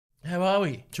How are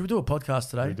we? Should we do a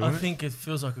podcast today? I think it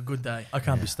feels like a good day. I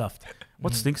can't be stuffed.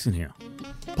 What stinks in here?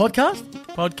 Podcast?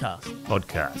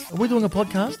 Podcast. Are we doing a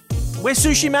podcast? We're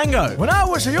Sushi Mango. When I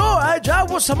was your age, I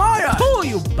was Samaya. Oh,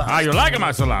 you bastard. Ah, you like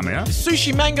my salami, huh?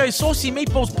 Sushi Mango Saucy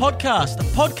Meatballs Podcast. A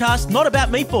podcast not about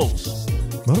meatballs.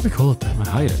 What do we call it then?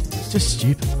 I hate it. It's just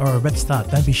stupid. All right, let's start.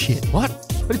 Don't be shit. What?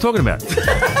 What are you talking about?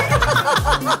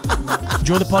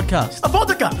 Enjoy the podcast. A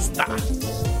podcast.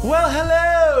 Well,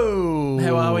 hello.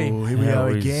 How are we? Here we How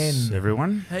are is again.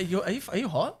 everyone? Hey, are you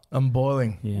hot? I'm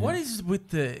boiling. Yeah. What is with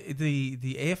the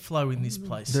airflow in this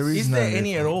place? There is no there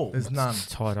any airflow. at all? There's none.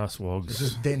 Tight ass It's wogs.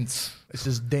 just dense. It's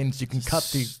just dense. You can cut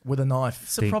with a knife.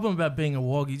 It's the problem about being a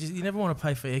wog. You never want to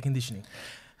pay for air conditioning.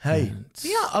 Hey,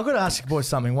 I've got to ask you boys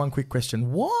something. One quick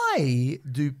question. Why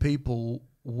do people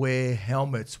wear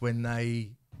helmets when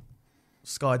they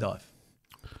skydive?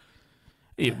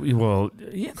 It's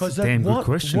a damn good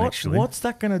question, actually. What's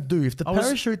that going to do if the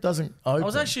parachute doesn't open? I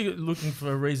was actually looking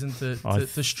for a reason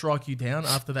to strike you down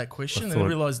after that question, and I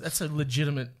realised that's a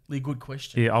legitimately good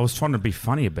question. Yeah, I was trying to be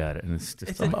funny about it, and it's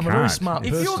just I'm a very smart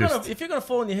person. If you're gonna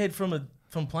fall on your head from a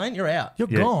plane, you're out. You're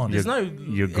gone. There's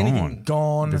You're anything.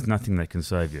 Gone. There's nothing that can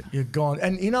save you. You're gone.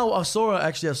 And I saw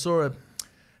a.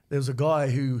 There was a guy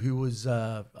who was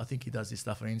I think he does this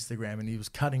stuff on Instagram, and he was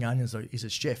cutting onions. He's a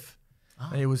chef,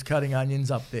 and he was cutting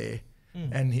onions up there,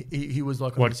 and he was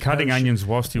like What, cutting onions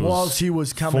whilst he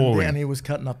was coming falling. down, he was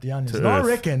cutting up the onions. To And I earth.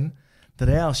 reckon that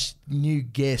our new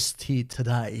guest here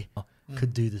today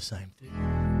could do the same thing.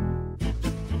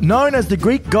 Known as the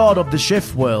Greek god of the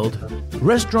chef world,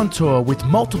 restaurateur with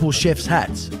multiple chef's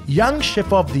hats, young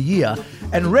chef of the year,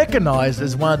 and recognized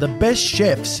as one of the best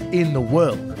chefs in the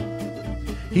world.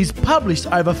 He's published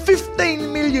over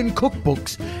 15 million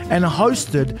cookbooks and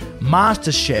hosted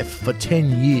MasterChef for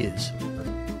 10 years.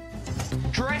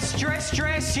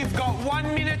 Dress, you've got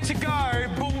 1 minute to go.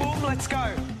 Boom, boom, let's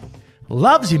go.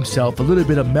 Loves himself a little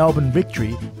bit of Melbourne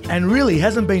victory and really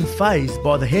hasn't been fazed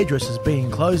by the hairdressers being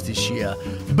closed this year.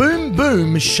 Boom,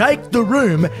 boom, shake the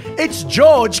room. It's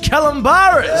George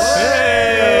Calombaris.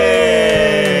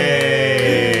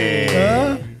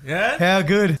 Yeah. How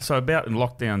good? So about in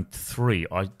lockdown 3,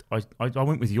 I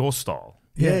went with your style.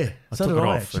 Yeah, I so took did it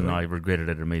I, off and actually. I regretted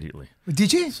it immediately.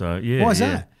 Did you? So yeah. Why is yeah.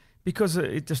 that? Because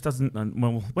it just doesn't.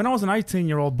 Well, when I was an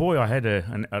 18-year-old boy, I had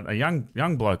a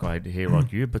young bloke. I had hair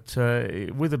like you, but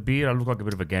with a beard, I look like a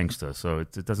bit of a gangster. So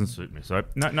it doesn't suit me. So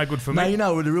no good for me. Now, you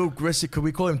know, the real aggressive,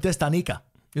 we call him Testanica.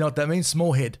 You know what that means?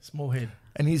 Small head. Small head.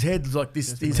 And his head's like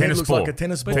this. His head Tennis looks ball. like a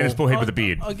tennis ball. Tennis ball head with a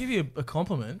beard. I'll give you a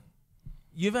compliment.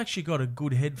 You've actually got a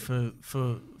good head for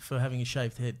having a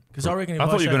shaved head. Because I reckon if I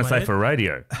thought you were going to say head, for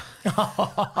radio.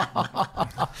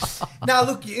 No,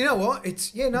 look, you know what?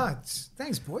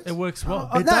 Thanks, boys. it works well.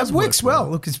 Oh, It no, does it works work well.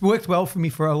 well. Look, it's worked well for me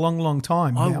for a long, long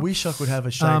time. I now. wish I could have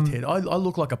a shaved head. I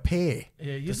look like a pear.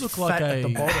 Yeah, you Just look like fat at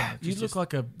the bottom. You look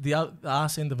like the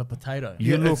arse end of a potato.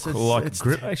 You Yeah, look it's- like it's-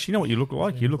 Actually, you know what you look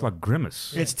like? You look like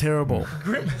Grimace. It's terrible.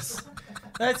 Grimace.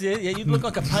 That's it. Yeah, you look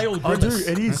like a pale I do. grimace.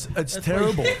 It is. It's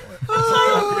terrible.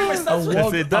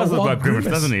 It does look like Grimace,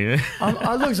 doesn't he?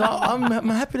 I'm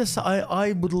happy to say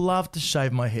I would love to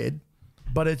shave my head,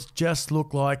 but it's just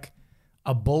look like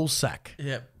a ball sack.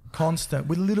 Yeah. Constant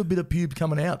with a little bit of pube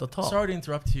coming out the top. Sorry to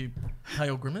interrupt you,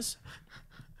 pale grimace.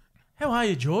 How are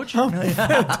you, George?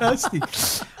 Fantastic.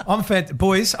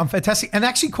 Boys, I'm fantastic. And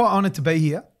actually quite honoured to be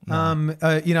here.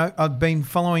 I've been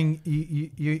following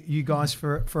you guys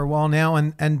for a while now,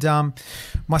 and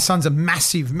my son's a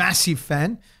massive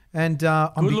fan. And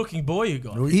Good looking boy you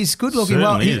got. he's good looking.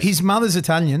 Well, Certainly is. his mother's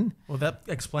Italian. Well, that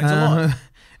explains a lot.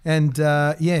 And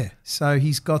so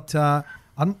he's got.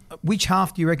 Which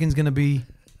half do you reckon is going to be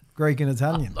Greek and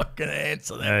Italian? I'm not going to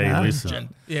answer that. Hey, question.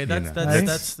 listen. Yeah, that's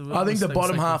I think the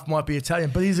bottom half might be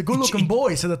Italian, but he's a good-looking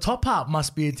boy, so the top half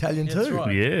must be Italian That's too.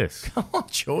 right. Yes. Come on,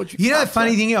 George. You know, the can't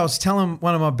funny say- thing is, I was telling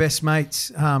one of my best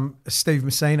mates, Steve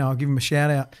Messina, I'll give him a shout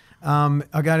out.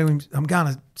 I go to him, I'm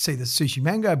going to see the Sushi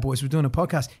Mango boys. We're doing a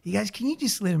podcast. He goes, can you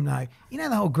just let him know, you know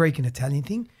the whole Greek and Italian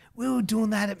thing? We were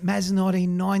doing that at Mazzanotti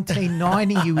in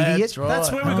 1990, you idiot. That's right.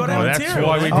 That's where we got Oh, our that's material.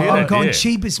 why we did I'm it. going Yeah.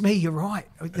 cheap as me. You're right.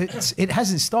 It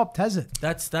hasn't stopped, has it?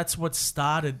 That's what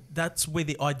started. That's where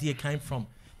the idea came from.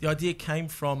 The idea came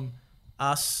from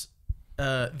us,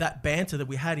 that banter that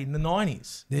we had in the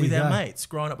 90s There with you our go. mates,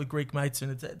 growing up with Greek mates,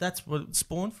 and that's what it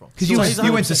spawned from. Because So he's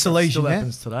you went to 100% Salesian, Still yeah?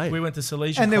 happens today. We went to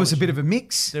Salesian And there was a College. bit of a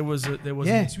mix. There was a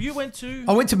Yeah. mix. You went to.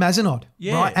 I went to Mazenod,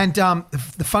 Yeah. right? And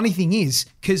the funny thing is,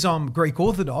 because I'm Greek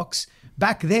Orthodox,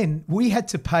 back then we had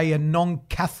to pay a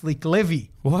non-Catholic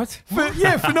levy. What? For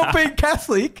not being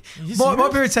Catholic. you My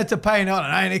serious? parents had to pay, an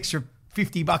extra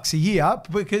 $50 a year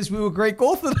because we were Greek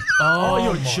Orthodox. Oh,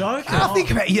 you're joking. I think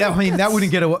about I mean, that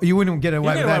wouldn't get away. You wouldn't get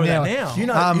away You with get away that with now. that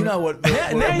now. You know what?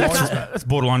 now you can't- That's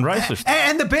borderline racist.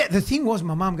 And the thing was,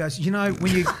 my mum goes,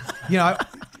 when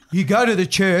you go to the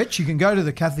church, you can go to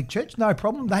the Catholic Church, no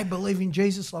problem. They believe in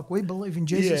Jesus like we believe in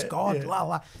Jesus, Yeah, God, yeah. blah,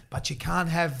 blah. But you can't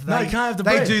have No, you can't have the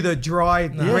They bread. do the dry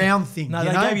round thing. No, you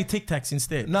they know? gave you Tic Tacs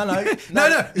instead. No. No.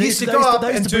 They You used to go up they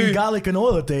used and to bring do- garlic and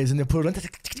oil at theirs and they put it on.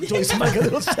 So you make a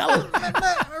little salad.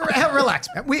 Relax,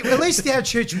 man. At least at our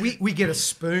church, we get a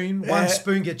spoon. Yeah. One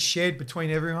spoon gets shared between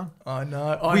everyone. I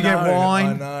know. We get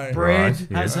wine, I know. bread. Right,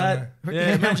 yeah. How's that?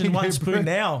 Yeah, imagine one spoon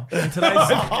now in today's.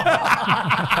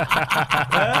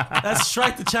 That's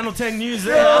straight to Channel 10 News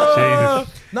there.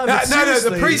 Jesus. No, No, but the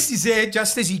seriously, priest is there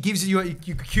just as he gives you your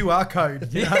QR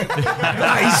code. You know?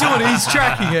 No, he's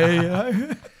tracking it. You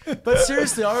know? But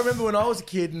seriously, I remember when I was a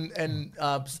kid and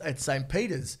at St.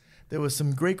 Peter's, there were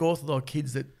some Greek Orthodox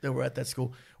kids that were at that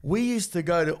school. We used to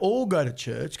go to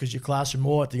church because your classroom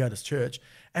all had to go to church,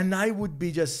 and they would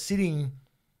be just sitting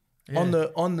on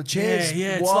the chairs.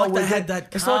 Yeah, it's while like they we had get-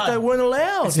 that It's like card. they weren't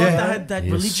allowed. It's like Yeah. they had that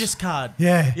Yes. religious card.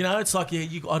 Yeah. You know, it's like, I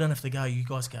don't have to go, you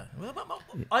guys go. Well,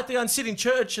 I have to go and sit in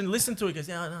church and listen to it. He goes,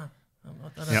 no, I don't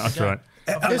have Yeah, to that's go. right.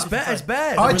 It's bad. It's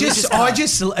bad. I religious just,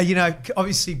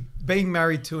 obviously being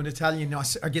married to an Italian,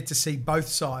 I get to see both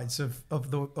sides of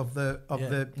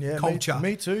the Yeah, culture.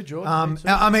 Me too, George. Me too.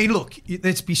 I mean, look,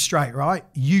 let's be straight, right?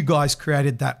 You guys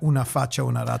created that una faccia,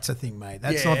 una razza thing, mate.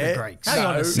 That's not the Yeah. Greeks. Hang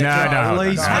on a second. No,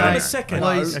 Please, no. Hang on a mate. second.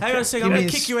 Please. Hang on a second. Give I'm me going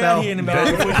a to kick you spell. out here in a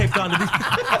minute before we keep going.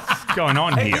 What's going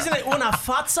on here? Isn't it una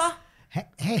fazza? Hey,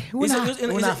 Is una- it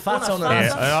una fazza, una Yeah,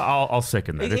 fazza? I'll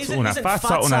second that. It's Isn't una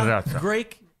faccia, una fazza razza.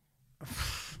 Greek?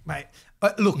 Mate,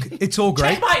 look, it's all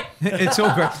great. Checkmate! It's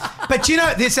all great. But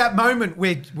there's that moment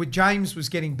where James was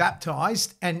getting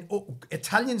baptized, and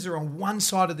Italians are on one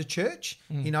side of the church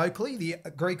in Oakley. The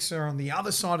Greeks are on the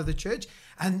other side of the church.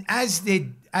 And as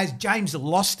James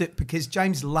lost it, because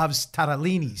James loves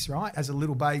tarallinis, right, as a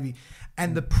little baby,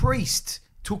 and the priest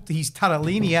took his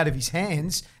tarallini out of his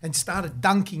hands and started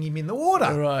dunking him in the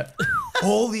water. Right.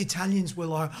 All the Italians were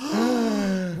like,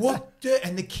 what?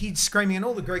 And the kids screaming, and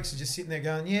all the Greeks are just sitting there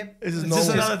going, yeah, This is it's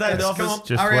normal. another day at the come office. on,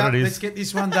 Just hurry what up, it is. let's get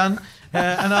this one done.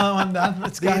 Another one done.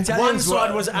 Let's go. One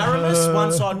side was Aramis,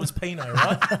 one side was Pinot,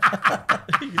 right?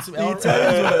 You get some Aramis.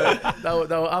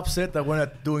 They were upset they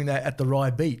weren't doing that at the Rye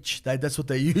Beach. That's what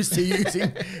they're used to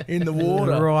using in the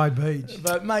water. Rye Beach.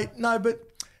 But mate, no, but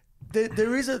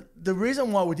the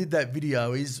reason why we did that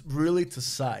video is really to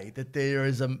say that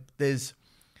there's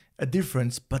a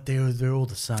difference, but they're all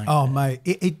the same. Oh, mate,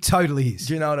 it totally is.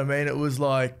 Do you know what I mean? It was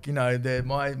like,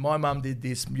 my mum did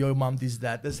this, your mum did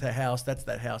that. This is her house, that's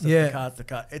that house, that's Yeah. the car, that's the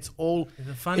car. It's all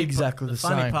The funny exactly part, the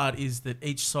funny same. part is that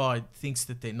each side thinks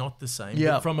that they're not the same.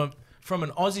 Yeah. But from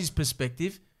an Aussie's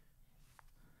perspective,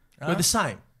 we're the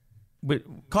same. But-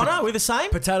 Connor, we're the same.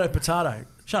 Potato.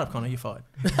 Shut up, Connor. You're fired.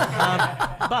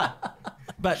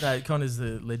 But no, Connor's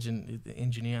the legend, the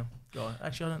engineer guy.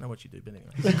 Actually, I don't know what you do, but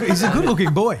anyway. He's a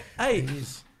good-looking boy. Hey,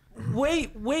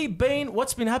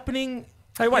 what's been happening?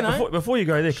 Hey, wait, you know? before you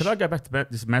go there, could I go back to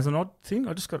this Mazanod thing?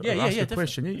 I just got to Yeah, ask yeah, you a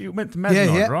question. You went to Yeah,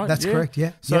 Mazanod, yeah, right? that's correct,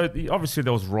 yeah. So Yeah. obviously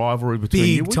there was rivalry between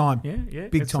Big you. time. Yeah.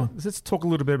 Big Let's- time. Let's talk a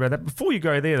little bit about that. Before you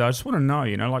go there, though, I just want to know,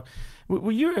 like,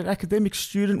 were you an academic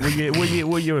student? Were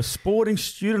you a sporting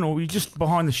student, or were you just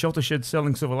behind the shelter shed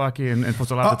selling Souvlaki and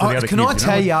Fosolata to the other Can kids? I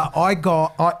tell you,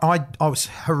 I was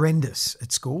horrendous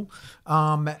at school.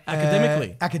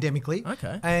 Academically? Academically.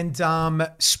 Okay. And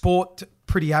sport,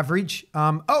 pretty average.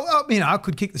 I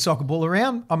could kick the soccer ball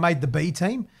around. I made the B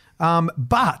team.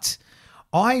 But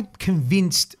I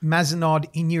convinced Mazanod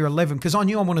in year 11, because I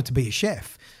knew I wanted to be a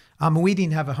chef. We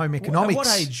didn't have a home economics. At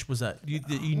what age was that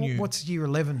you knew? What's year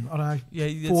 11? I don't know. Yeah,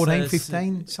 that's, 14, uh,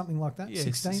 15, something like that. Yeah,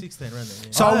 16. 16 around there.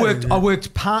 Yeah. So I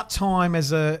worked part time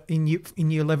in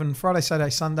year 11, Friday,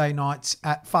 Saturday, Sunday nights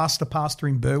at Faster Pasta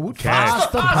in Burwood.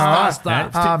 Faster.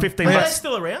 Um, 15 Are they bucks.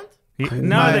 still around? Yeah.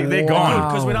 No, they're gone.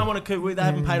 Because we don't want to. They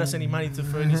haven't paid us any money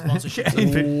for any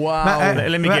sponsorships. Wow.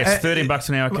 Let me guess, $13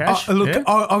 an hour cash. Look, Yeah?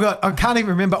 I can't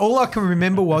even remember. All I can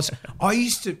remember was I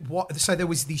used to. So there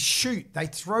was this shoot. They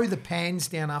throw the pans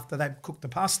down after they cook the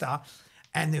pasta,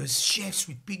 and there was chefs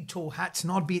with big tall hats,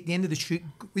 and I'd be at the end of the shoot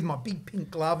with my big pink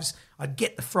gloves. I'd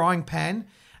get the frying pan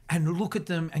and look at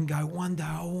them and go, one day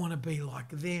I want to be like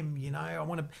them, I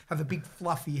want to have a big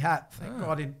fluffy hat. Thank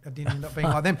God I didn't end up being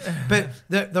like them. But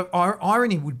the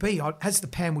irony would be, as the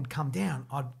pan would come down,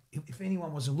 if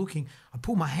anyone wasn't looking, I'd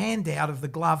pull my hand out of the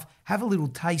glove, have a little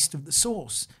taste of the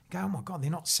sauce, go, oh my God, they're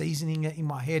not seasoning it in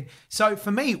my head. So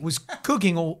for me, it was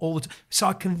cooking all the time. So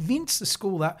I convinced the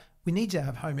school that we need to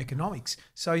have home economics.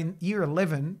 So in year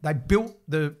 11, they built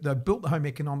the home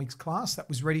economics class that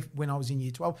was ready when I was in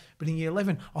year 12. But in year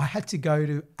 11, I had to go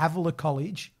to Avila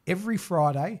College every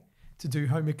Friday to do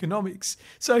home economics.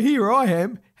 So here I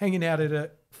am hanging out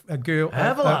at a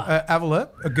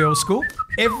girls' school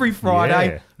every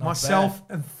Friday. Yeah. Myself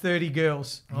and 30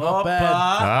 girls. Not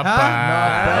bad.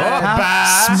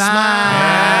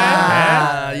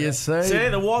 Smash. You see. See,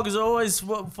 the Wogs always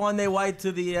find their way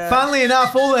to the. Funnily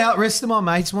enough, all the rest of my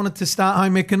mates wanted to start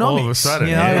home economics. All of a sudden,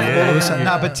 you know, yeah. all of a sudden.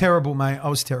 No, but terrible, mate. I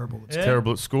was terrible. It's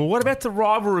terrible at school. What about the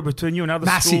rivalry between you and other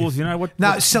Massive. schools? You know what? No,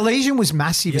 Salesian was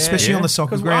massive, especially on the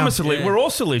soccer ground. We're all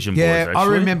Salesian boys. Yeah, I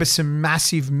actually. remember some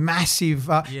massive.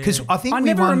 Because I think I we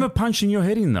never won. remember punching your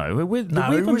head in though.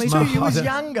 No, he was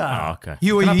younger. Oh, okay.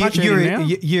 You were Can I punch your head in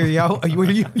now?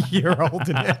 you're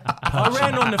older now. I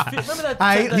ran on the field. Remember that?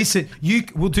 Hey, that- listen,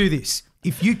 we'll do this.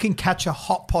 If you can catch a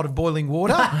hot pot of boiling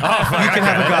water, you can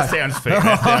have a go. That sounds fair.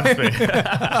 That sounds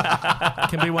fair.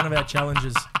 can be one of our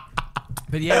challenges.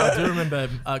 But yeah, I do remember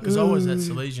because I was at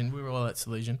Salesian. We were all at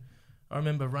Salesian. I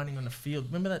remember running on the field.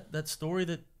 Remember that story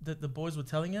that the boys were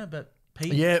telling you about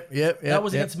Pete? Yep. That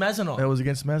was against Mazenot. That was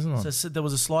against Mazenot. So I said there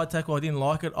was a slide tackle. I didn't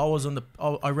like it.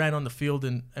 I ran on the field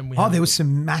and we. Oh, had there was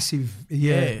some massive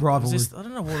it was rivalry. just- I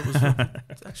don't know what it was.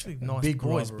 It's actually nice Big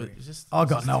boys, rivalry. but it's just. I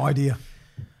got no idea.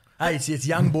 Hey, it's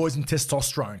young boys and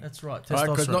testosterone. That's right.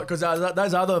 Because Testosterone.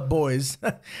 those other boys,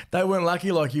 they weren't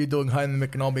lucky like you doing home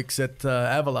economics at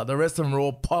Avila. The rest of them were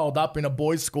all piled up in a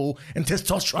boys' school, and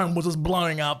testosterone was just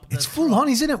blowing up. It's full on,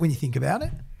 isn't it, when you think about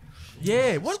it?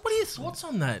 Yeah. What are your thoughts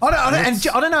on that? I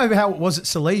don't know how it was at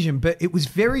Salesian, but it was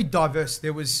very diverse.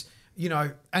 There was,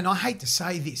 and I hate to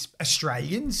say this,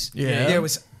 Australians. Yeah. There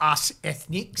was us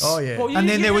ethnics. Oh, yeah. Well, And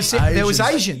then there was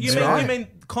Asians. You mean, right? you mean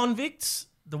convicts,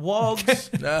 the Wogs,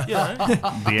 The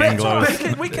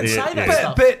Anglos. we can say that yeah.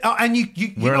 stuff. But and you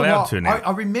We're know allowed what? to now.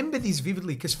 I remember this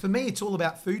vividly because for me it's all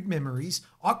about food memories.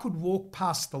 I could walk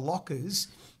past the lockers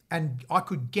and I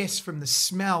could guess from the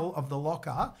smell of the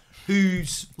locker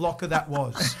whose locker that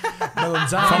was.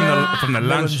 From the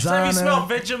lunch. So if you smell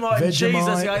Vegemite and cheese,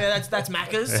 Vegemite. that's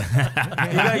Macca's.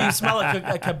 you smell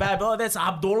a kebab, oh, that's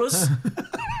Abdullah's.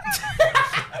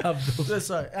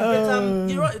 Sorry. But,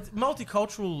 you're right, it's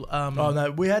multicultural. Oh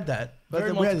no, we had that.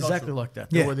 Very But we had multicultural. exactly like that.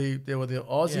 Yeah. There were the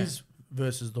Aussies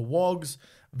versus the Wogs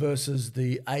versus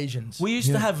the Asians. We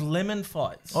used to have lemon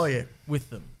fights. Oh, yeah. with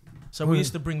them. So we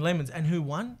used to bring lemons, and who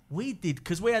won? We did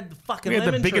because we had the fucking We had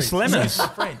the lemon biggest trees. lemons. Excuse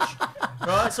the French,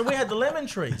 right? So we had the lemon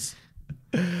trees.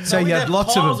 So we you had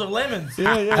lots piles of them. lemons. And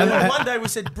then one day we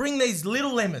said, bring these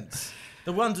little lemons,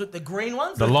 the ones with the green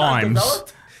ones, The that aren't limes.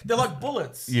 developed. They're like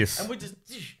bullets. Yes. And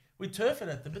we turf it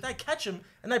at them, but they catch them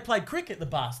and they played cricket, the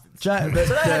bastards. Ja- So they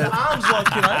had arms like,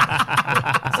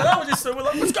 So that was just, we're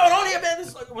like, what's going on here, man? It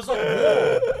was like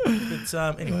war.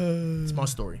 But anyway, it's my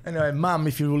story. Anyway, Mum,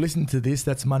 if you listen to this,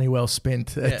 that's money well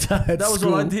spent. Yeah. At That was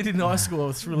school. what I did in high school.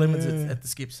 I threw lemons at the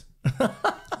skips.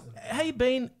 How you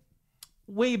been?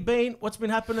 Where you been? What's been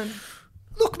happening?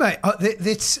 Look, mate,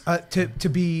 let's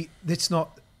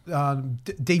not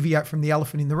deviate from the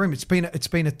elephant in the room. It's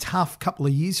been a tough couple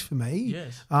of years for me.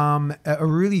 Yes. A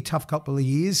really tough couple of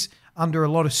years under a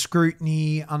lot of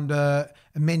scrutiny, under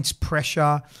immense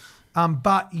pressure.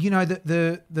 But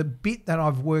the bit that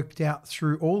I've worked out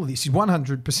through all of this is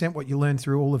 100% what you learn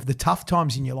through all of the tough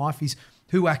times in your life is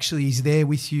who actually is there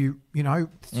with you,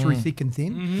 through thick and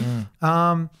thin.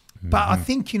 But I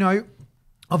think,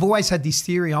 I've always had this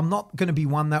theory. I'm not going to be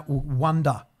one that will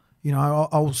wonder.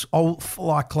 I'll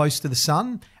fly close to the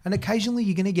sun, and occasionally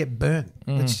you're going to get burnt.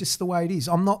 That's just the way it is.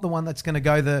 I'm not the one that's going to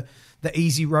go the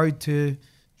easy road to,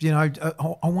 I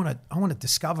want to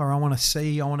discover, I want to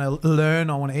see, I want to learn,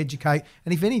 I want to educate,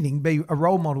 and if anything, be a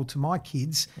role model to my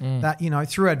kids that,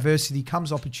 through adversity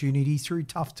comes opportunity, through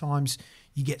tough times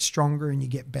you get stronger and you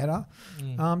get better.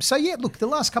 So, yeah, look, the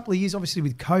last couple of years, obviously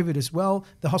with COVID as well,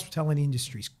 the hospitality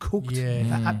industry's cooked. An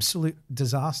absolute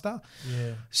disaster.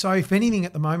 Yeah. So, if anything,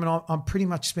 at the moment, I'm pretty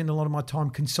much spend a lot of my time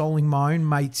consoling my own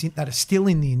mates that are still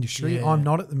in the industry. Yeah. I'm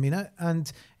not at the minute.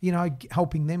 And,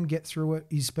 helping them get through it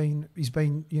has been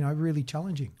really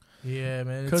challenging. Yeah,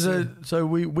 man. Because so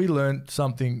we learned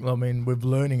something. I mean, we're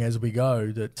learning as we go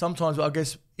that sometimes, I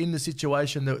guess, in the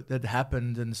situation that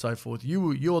happened and so forth,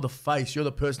 you're the face, you're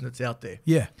the person that's out there.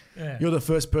 Yeah. You're the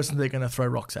first person they're going to throw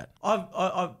rocks at.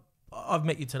 I've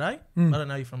met you today. I don't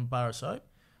know you from Bar of Soap,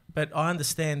 but I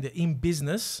understand that in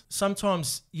business,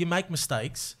 sometimes you make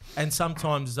mistakes, and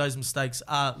sometimes those mistakes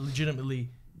are legitimately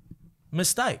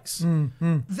mistakes.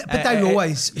 But they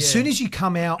always, yeah. as soon as you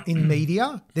come out in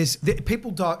media,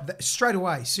 people die straight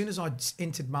away. As soon as I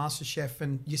entered MasterChef,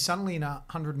 and you're suddenly in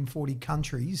 140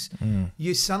 countries,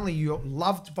 you're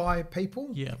loved by people,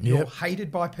 Yeah. you're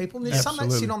hated by people, and there's some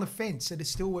that sit on the fence that are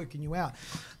still working you out.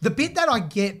 The bit that I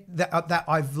get that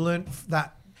I've learned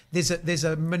that there's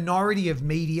a minority of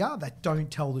media that don't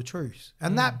tell the truth,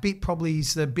 and that bit probably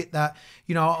is the bit that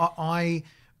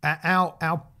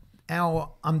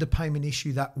our underpayment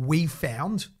issue that we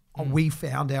found,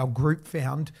 our group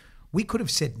found, we could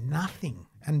have said nothing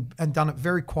and done it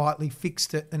very quietly,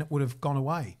 fixed it, and it would have gone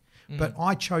away. But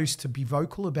I chose to be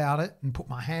vocal about it and put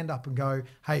my hand up and go,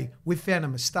 hey, we've found a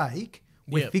mistake.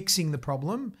 We're fixing the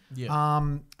problem.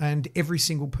 And every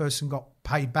single person got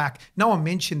paid back. No one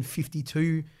mentioned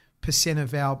 52%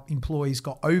 of our employees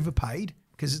got overpaid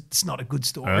because it's not a good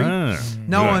story.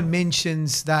 No one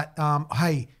mentions that,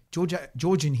 hey,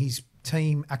 George and his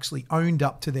team actually owned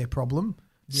up to their problem.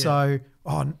 Yeah. So,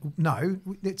 no,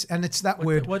 it's that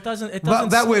word. Well, it doesn't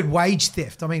that word wage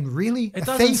theft. I mean, really, a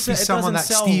thief is someone that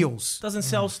steals. Doesn't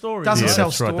sell stories. Doesn't sell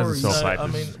that's right, stories. doesn't sell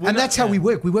So, and that's how we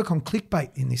work. We work on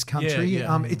clickbait in this country.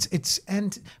 Yeah.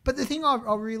 But the thing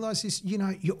I realize is,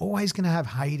 you're always going to have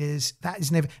haters. That is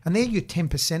never, and they're your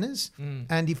 10%ers.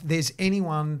 And if there's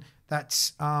anyone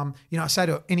that's, I say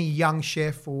to any young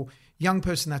chef or young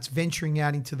person that's venturing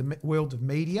out into the world of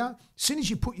media, as soon as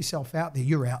you put yourself out there,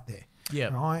 you're out there. Yeah.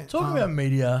 Right. Talking about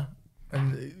media,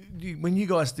 and when you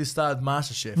guys just started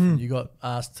MasterChef, and you got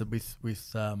asked to with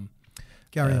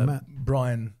Gary and Matt.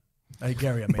 Brian,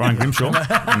 Gary, I mean, Brian Grimshaw.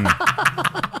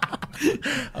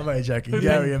 I'm only joking.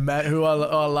 Gary and Matt, who I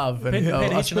love, and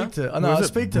I speak to. I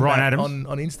speak to Brian Matt Adams?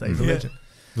 on Insta. He's a legend.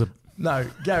 No,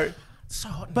 Gary. So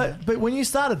hot. But when you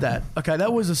started that, okay,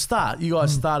 that was a start. You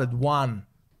guys started one,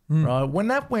 right? When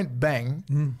that went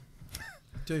bang.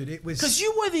 Dude, it was because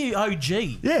you were the OG.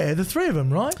 Yeah, the three of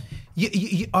them, right?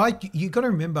 You got to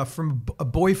remember, from a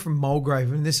boy from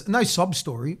Mulgrave, and there's no sob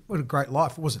story. What a great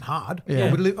life! It wasn't hard.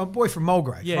 Yeah. A boy from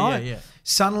Mulgrave, right? Yeah.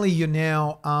 Suddenly, you're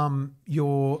now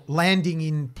you're landing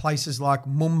in places like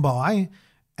Mumbai,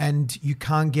 and you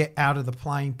can't get out of the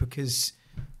plane because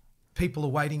people are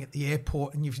waiting at the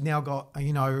airport, and you've now got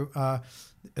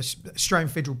Australian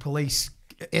Federal Police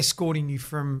escorting you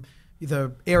from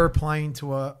the aeroplane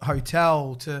to a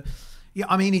hotel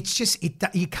it's just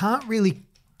you can't really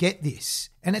get this,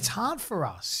 and it's hard for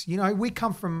us. I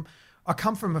come from I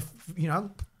don't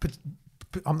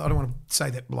want to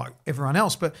say that like everyone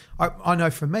else, but I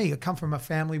know for me, I come from a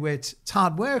family where it's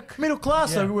hard work, Middle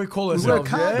class, so we call we ourselves. work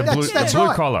hard. Yeah. But that's blue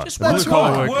right. collar. Just The blue that's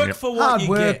collar right. work, Work for what Hard you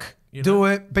work, get. do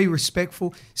it, be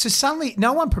respectful. So suddenly,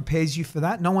 no one prepares you for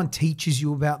that. No one teaches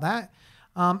you about that.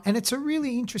 And it's a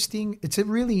really interesting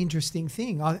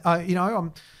thing.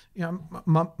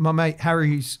 My mate Harry,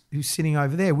 who's sitting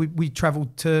over there, we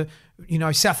travelled to,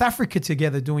 South Africa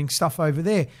together doing stuff over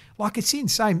there. Like, it's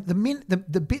insane. The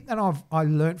bit that I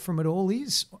learnt from it all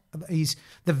is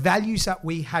the values that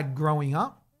we had growing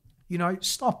up.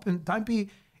 Stop and don't be.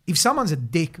 If someone's a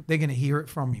dick, they're going to hear it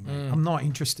from me, man. I'm not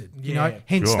interested.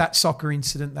 Hence Sure. that soccer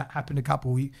incident that happened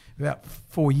about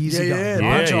 4 years ago.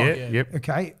 Yep.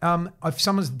 Okay. If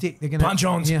someone's a dick, they're going to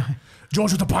Punch-ons. Yeah.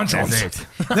 George with the punch-ons. That's it.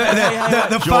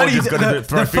 The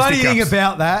funny thing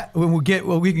about that,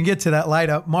 we can get to that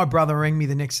later. My brother rang me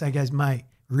the next day. Goes, mate,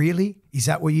 really? Is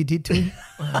that what you did to him?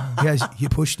 He goes, you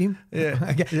pushed him? Yeah.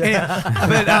 Okay.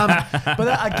 Yeah. But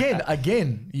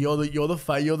again, you're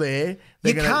there.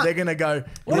 They're gonna go.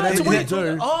 What are you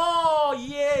doing? Oh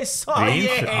yes. Oh,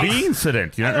 The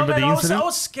incident. You don't remember the incident? I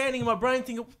was scanning my brain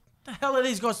thinking, what the hell are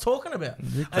these guys talking about?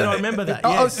 And I remember that.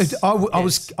 I Yes.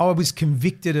 was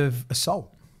convicted of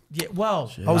assault. Yeah,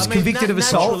 well, I was convicted of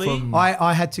assault. naturally-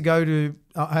 I had to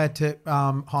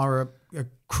hire a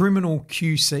criminal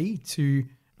QC to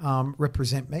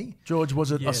represent me. George,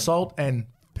 was it assault and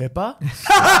pepper?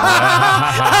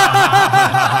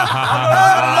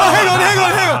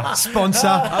 Hang on. Sponsor.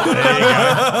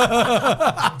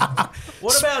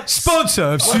 What about Sponsor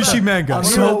of Sushi Mango. I'm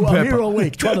Salt and here pepper. all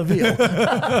week. Try the veal.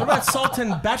 what about salt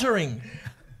and battering?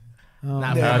 No,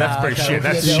 that's pretty shit.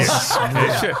 That's shit.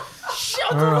 Yeah, shit. Shit,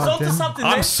 I thought it was onto something.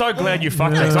 I'm there. so glad you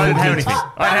fucked us. I didn't have anything.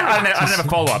 I didn't have a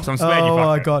follow-up, so I'm glad you Oh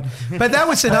my fucked god! But that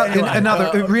was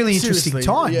another really interesting seriously,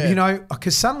 time, yeah.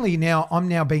 because suddenly now I'm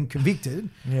now being convicted.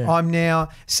 Yeah. I'm now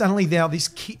suddenly this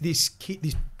kid.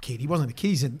 He wasn't a kid.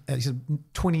 He's a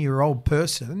 20-year-old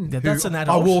person. Yeah, that's who an I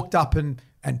adult. walked up and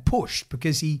pushed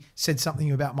because he said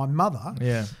something about my mother.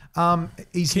 Yeah.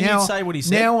 He's Can you now say what he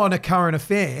said? now on a current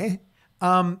affair.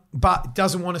 but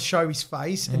doesn't want to show his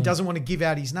face and doesn't want to give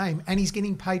out his name, and he's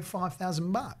getting paid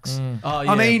 $5,000. Oh,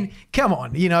 yeah. I mean, come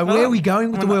on, where are we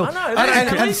going with the world? I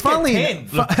know, and funnily, 10.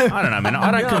 Look, I don't know, man.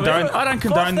 I don't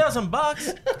condone.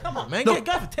 $5,000. Come on, man. Go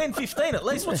for 10, 15 at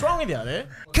least. What's wrong with you out there?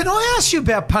 can I ask you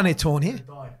about panettone here?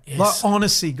 Yes. Like,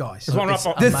 honestly, guys, One up-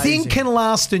 the amazing. thing can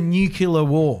last a nuclear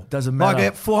war. Doesn't matter. Like,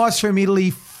 it flies from Italy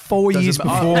 4 years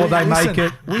before they make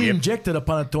it. We injected a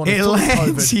panettone. It for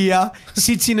lands COVID. here,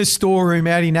 sits in a storeroom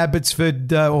out in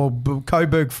Abbotsford or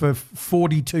Coburg for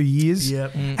 42 years.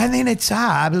 Yep. And then it's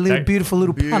a little beautiful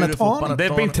little panettone.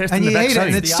 They've been testing And the you eat it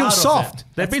and vaccine. it's still soft.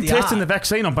 They've been testing the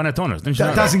vaccine on panettones. Didn't you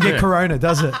know That doesn't that? get Yeah. corona,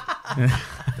 does it?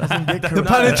 Doesn't get The corona.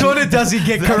 panettone doesn't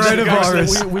get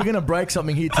coronavirus. We're going to break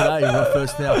something here today.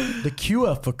 First now, the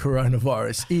cure for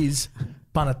coronavirus is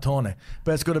panettone,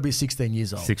 but it's got to be 16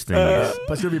 years old. 16 years.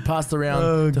 But it's going to be passed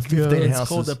around to 15 It's houses.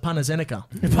 called the Panazenica.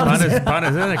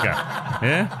 Panazenica.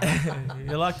 Yeah?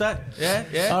 You like that? Yeah,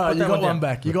 yeah. All right, Put you that got down. one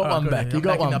back. You got All right, one good. back. You I'm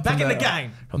got one. Back in the from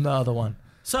game. From the other one.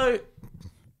 So,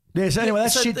 Yeah, so anyway,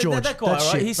 that's shit, George. That guy, That's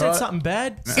right? shit, He said right? something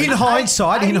bad. In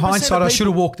hindsight, 80% I of should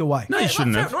have people- walked away. No, you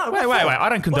shouldn't have. fair, Wait. what for? I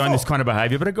don't condone What this for? kind of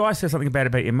behaviour, but a guy says something bad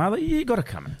about your mother, you got to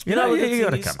come in. You know, you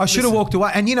got to the come thing I in. should have Listen. walked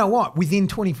away. And you know what? Within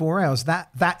 24 hours, that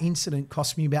incident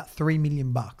cost me about $3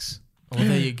 million. Well,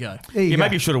 there you go. There you Yeah, go.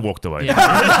 maybe you should have walked away.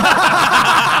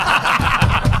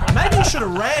 Maybe you should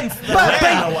have ran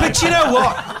away. But you know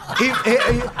what?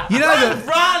 You know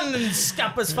Run and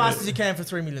scap as fast as you can for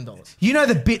 $3 million.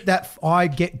 the bit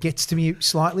that gets to me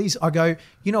slightly is I go,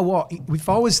 you know what? If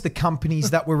I was the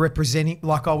companies that were representing,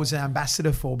 like I was an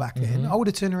ambassador for back then, I would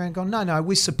have turned around and gone, no,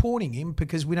 we're supporting him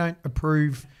because we don't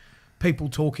approve people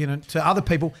talking to other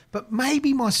people. But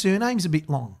maybe my surname's a bit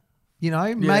long.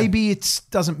 Maybe it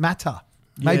doesn't matter.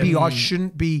 Maybe I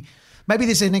shouldn't be. Maybe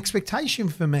there's an expectation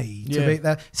for me to be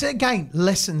that. So again,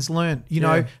 lessons learned.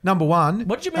 Number one.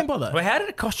 What did you mean by that? Well, how did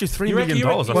it cost you $3 You reckon- million?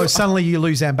 you reckon- Well, suddenly you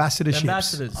lose ambassadorships.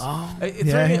 Ambassadors.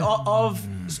 Yeah.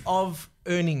 Of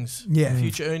earnings. Yeah.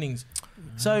 Future earnings.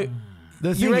 So The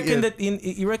you thing- reckon yeah. that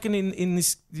in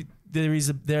this there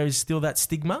is still that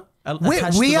stigma We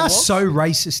attached to the are watch? so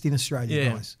racist in Australia, Yeah.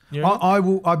 guys. You I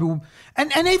will,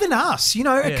 and even us.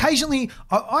 Occasionally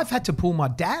I've had to pull my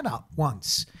dad up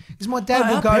once because my dad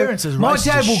will our go. parents is My racist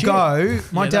dad as will shit. go.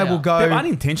 My Yeah, dad they will are. go. They're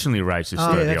unintentionally racist.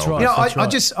 though, yeah, the that's old- right. You know, That's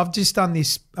right. I've just done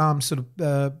this sort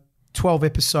of 12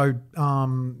 episode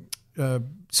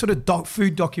sort of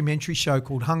food documentary show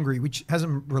called Hungry, which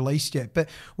hasn't released yet. But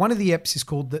one of the eps is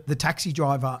called the Taxi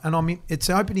Driver, and it's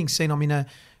an opening scene. I'm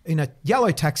in a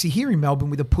yellow taxi here in Melbourne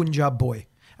with a Punjab boy.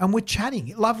 And we're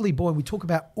chatting, lovely boy. We talk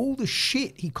about all the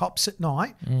shit he cops at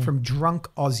night from drunk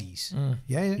Aussies.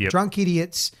 Yep. Drunk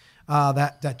idiots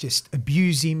that just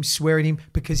abuse him, swear at him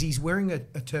because he's wearing a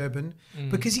turban,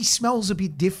 because he smells a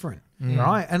bit different,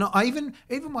 right? And I even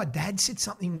my dad said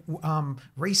something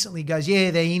recently. He goes, yeah,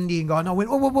 they're Indian guy. And I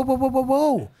went,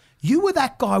 whoa. You were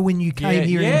that guy when you came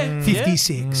here in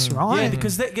 56, right? Yeah,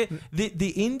 because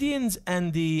the Indians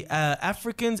and the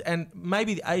Africans and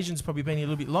maybe the Asians probably been here a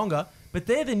little bit longer, but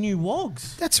they're the new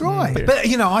wogs. That's right. But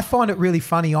I find it really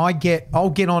funny. I'll get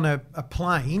on a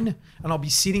plane and I'll be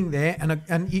sitting there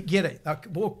and you get it. I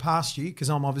walk past you because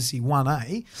I'm obviously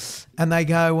 1A, and they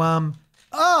go,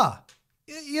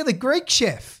 you're the Greek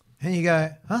chef, and you go,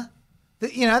 huh?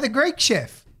 The Greek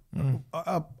chef.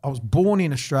 I was born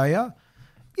in Australia.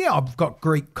 Yeah, I've got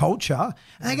Greek culture.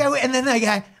 And then they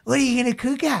go, what are you going to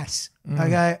cook us? I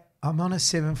go, I'm on a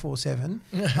 747.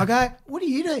 I go, what do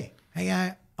you do? They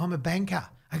go, I'm a banker.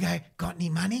 I go, got any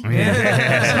money? What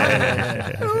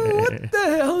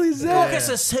the hell is that? Cook us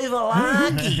a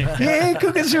souvlaki, Yeah,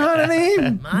 cook us one of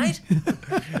them. mate. No,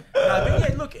 but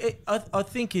yeah, look, I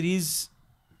think it is,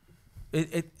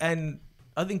 and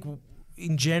I think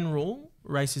in general,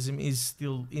 racism is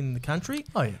still in the country.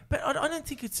 Oh, yeah. But I don't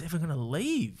think it's ever going to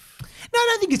leave. No, I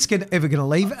don't think it's ever going to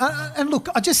leave. And look,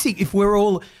 I just think if we're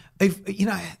all, mate,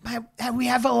 we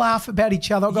have a laugh about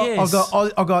each other. I've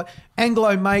got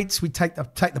Anglo mates. We take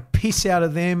the piss out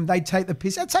of them. They take the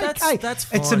piss. That's okay. That's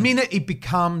It's the fine. minute it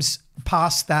becomes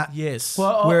past that. Yes.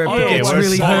 Where I it gets always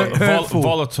really say- hurtful.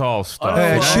 volatile stuff.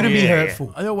 It shouldn't be Yeah.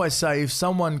 hurtful. I always say if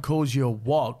someone calls you a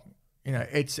wog,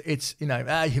 it's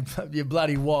you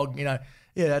bloody wog,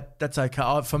 that's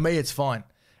okay. For me, it's fine.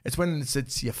 It's when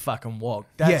it's your fucking wog.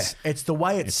 It's the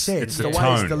way it's said. It's the the way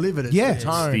tone. it's delivered. It's Yeah. the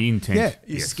tone. It's the intent. Yeah.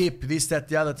 You Yes. skip this, that,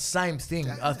 the other. Same thing.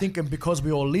 I think, and because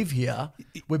we all live here,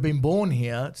 we've been born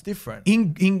here. It's different.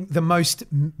 In the most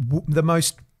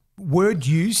word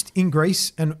used in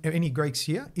Greece, and any Greeks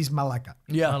here, is malaka.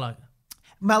 Yeah. I like it.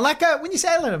 Malaka, when you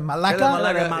say it, malaka,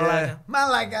 Malaka,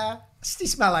 malaka, it's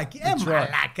this malaka, yeah, right.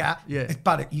 malaka. Yeah.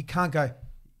 But you can't go,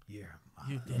 you're a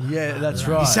Yeah, that's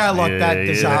right. You sound like that Yeah,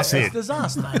 disaster. that's it.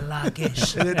 Disaster.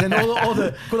 Malaguesh. Then all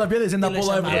the colabiales end up all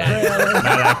over the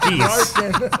Malakis.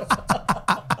 ground.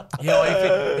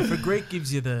 If a Greek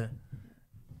gives you the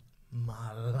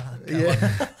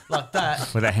like that,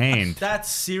 With a hand.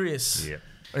 that's serious. Yeah.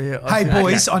 Hey,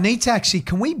 boys, I need to actually,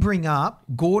 can we bring up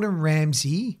Gordon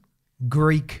Ramsay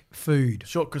Greek food?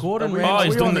 Sure, because Gordon we're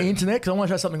Ramsay- on the internet because I want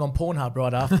to show something on Pornhub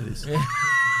right after this.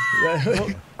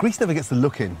 Greece never gets the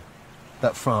look in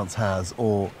that France has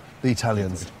or the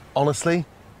Italians. Honestly,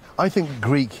 I think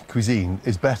Greek cuisine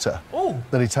is better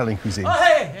than Italian cuisine. Oh,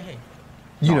 hey.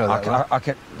 You know that, right? I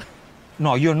can.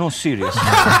 No, you're not serious.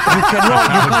 Chino,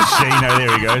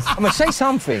 there he goes. I mean, say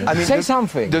something. Say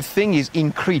something. The thing is,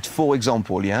 in Crete, for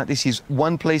example, this is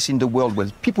one place in the world where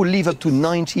people live up to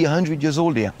 90, 100 years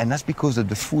old here, and that's because of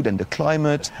the food and the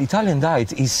climate. Italian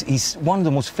diet is one of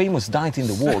the most famous diets in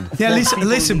the world. Yeah,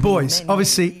 listen, boys.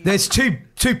 Obviously, there's two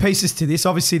pieces to this.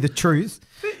 Obviously, the truth.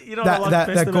 You know what I like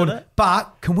best about that?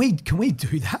 But can we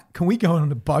do that? Can we go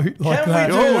on a boat like Can we that?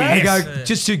 do that? And Yes. go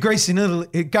just to Greece and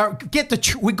Italy. Go get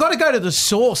the. We got to go to the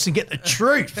source and get the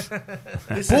truth.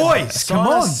 Boys, come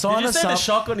on. Did you see the up.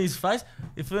 shock on his face?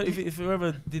 If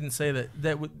whoever didn't say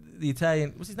that would, the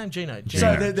Italian, what's his name? Gino.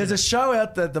 So there's a show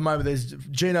out there at the moment. There's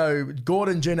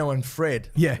Gordon, Gino, and Fred.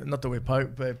 Yeah. Not that we're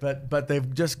but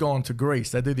they've just gone to Greece.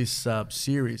 They do this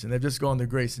series, and they've just gone to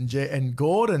Greece. And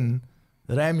Gordon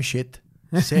Ramshit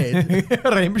said,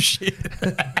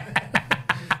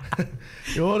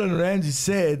 Gordon Ramsay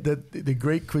said that the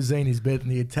Greek cuisine is better than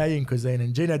the Italian cuisine.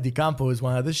 And Gino Di Campo is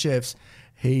one of the chefs.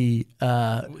 He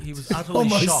was utterly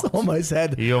shocked. almost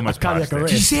had He almost a cardiac passed it.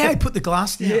 arrest. Did you see how he put the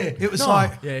glass down? Yeah. It was No.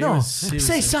 like. Yeah, he No, was seriously-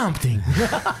 say something.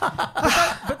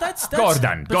 But that's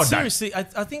Gordon. seriously, I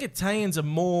think Italians are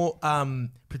more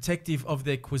protective of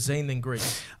their cuisine than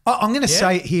Greeks. I'm going to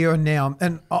say it here and now,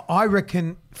 and I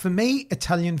reckon for me,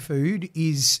 Italian food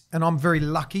is, and I'm very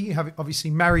lucky,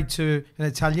 obviously married to an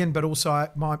Italian, but also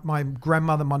my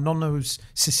grandmother, my nonna, was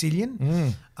Sicilian.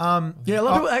 Yeah, a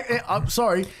lot of people. I'm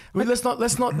sorry. Let's not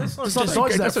dodge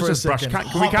that Let's for a just brush.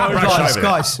 second. We can't brush over that.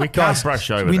 guys, We can't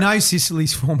brush over We that. know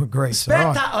Sicily's former Greece. All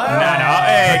right.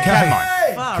 Hey, come on.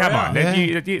 Far Come out.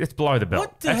 on. Let's blow the belt.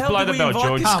 What the Let's hell blow did the we belt, invite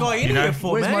George. this guy in You know? here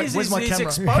for, Where's man? my- He's where's my camera?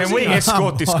 exposing Can we us.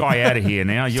 escort this guy out of here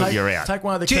now? You're out. Take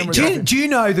one of the Do, cameras. do you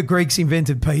know the Greeks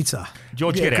invented pizza?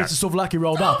 George, Yeah, get out. because the souvlaki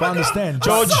rolled up. I understand.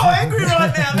 George, I'm so angry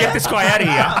right now, man. get this guy out of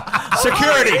here.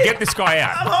 Security, get this guy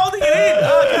I'm out. holding it in.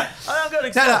 Okay. I'm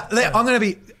going to I'm going to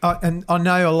be, and I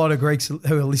know a lot of Greeks who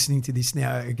are listening to this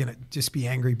now are going to just be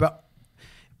angry, but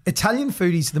Italian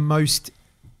food is the most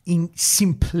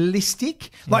simplistic.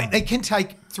 Like they can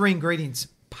take 3 ingredients: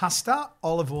 pasta,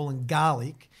 olive oil, and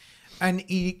garlic, and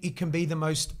it can be the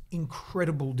most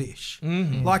incredible dish.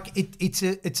 Like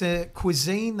it's a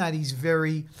cuisine that is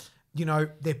very,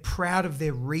 they're proud of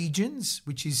their regions,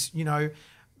 which is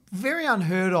very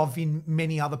unheard of in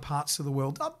many other parts of the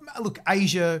world. Look,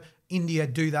 Asia, India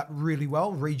do that really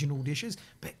well, regional dishes.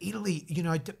 But Italy,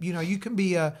 you can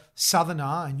be a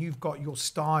southerner and you've got your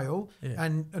style,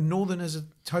 and northerners are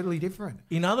totally different.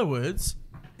 In other words,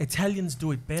 Italians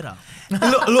do it better.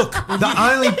 Look, the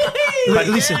only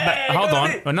listen. But hold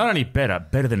on. But not only better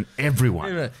than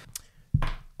everyone.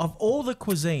 Of all the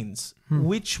cuisines,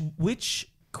 which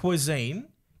cuisine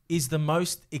is the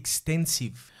most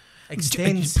extensive?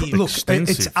 Extensive. Look,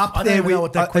 Extensive. it's up I don't there even with know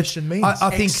what that question means. I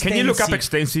think. Can you look up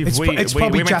extensive? It's We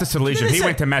probably went to Jap- Salesian. He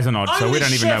went to Mazanod, so we Only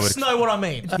don't even know chefs what. know what I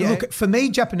mean. Look, for me,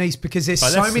 Japanese, because there's But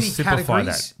so let's many just simplify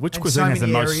categories. that. Which and cuisine so has the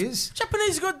many most- areas.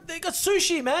 Japanese they got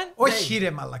sushi, man. Oshire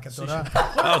malakatora.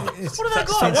 What do they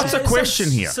got? What's the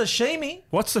question here? Sashimi.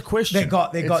 What's the question? They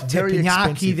got It's very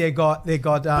teppanyaki. expensive. They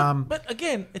got But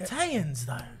again, Italians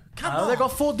though. Come Oh, on. they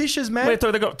got 4 dishes, man. Wait,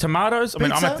 they got tomatoes. I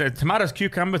mean, I'm Pizza? at the tomatoes,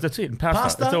 cucumbers. That's it, and pasta.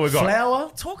 Pasta, That's all we got.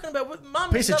 flour, Talking about what mum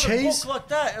Piece used of to have a cheese. book like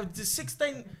that.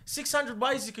 600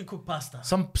 ways you can cook pasta.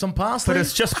 some pasta. But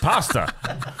it's just pasta.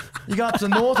 You go up to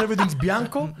the north, everything's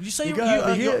bianco. You say go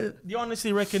over here. you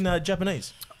honestly reckon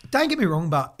Japanese? Don't get me wrong,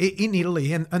 but in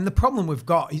Italy, and the problem we've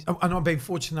got, is, and I've been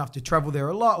fortunate enough to travel there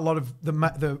a lot. A lot of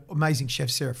the amazing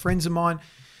chefs there are friends of mine.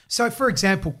 So, for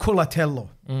example, culatello,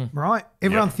 right?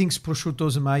 Everyone thinks prosciutto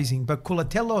is amazing, but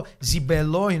culatello,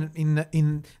 zibello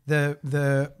in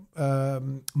the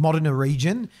Modena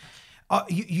region,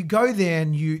 you go there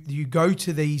and you go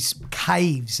to these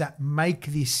caves that make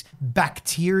this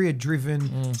bacteria-driven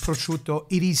prosciutto.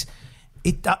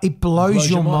 It blows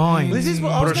your mind. This is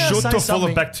what I was going to say. Prosciutto full Something.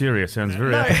 of bacteria sounds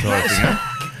very appetizing.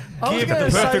 Huh? I was The gonna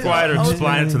say perfect way to I was-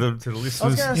 explain it to the I was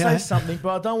listeners. going to Yeah. say something,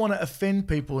 but I don't want to offend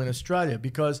people in Australia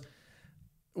because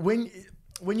when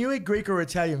when you eat Greek or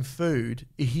Italian food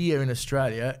here in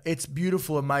Australia, it's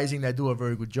beautiful, amazing. They do a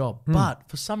very good job. But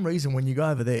for some reason, when you go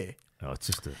over there, it's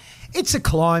just It's a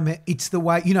climate. It's the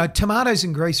way, tomatoes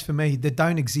in Greece for me, they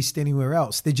don't exist anywhere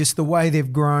else. They're just the way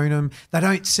they've grown them. They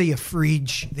don't see a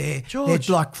fridge. They're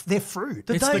fruit.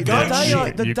 the It's day, the goat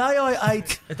shit. the day I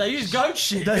ate, They use goat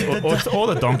shit. all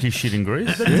the donkey shit in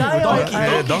Greece. the day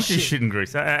I ate, Donkey shit in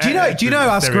Greece. Do you know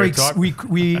us Greeks, Stereotype.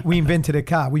 we invented a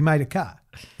car. We made a car.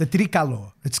 The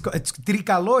tricalo. It's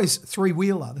tricalo is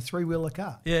three-wheeler, the three-wheeler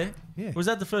car. Yeah. Yeah. Was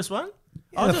that the first one?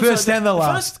 The first and the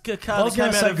last. The first car that came gonna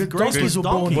out say of good Greece donkeys was were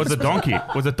born. donkey.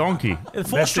 Was a donkey. A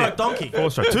four-stroke donkey.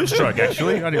 4-stroke. 2-stroke,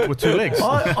 actually, only with 2 legs.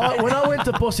 when I went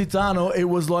to Positano, it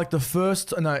was like the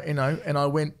first, and I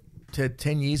went to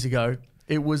 10 years ago.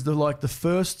 It was the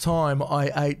first time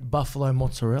I ate buffalo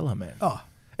mozzarella, man. Oh.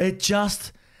 It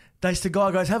just, the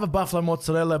guy goes, have a buffalo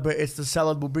mozzarella, but it's the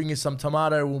salad. We'll bring you some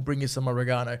tomato. We'll bring you some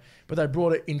oregano. But they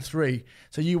brought it in 3.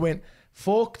 So you went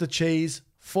fork the cheese,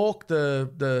 fork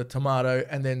the tomato,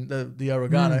 and then the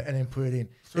oregano, and then put it in.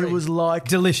 3. It was like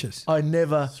Delicious. I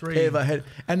never 3. ever had.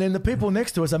 And then the people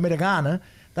next to us, Americana,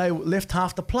 they left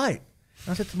half the plate.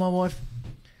 I said to my wife,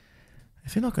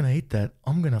 if you're not going to eat that,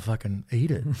 I'm going to fucking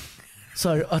eat it.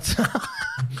 So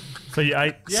So you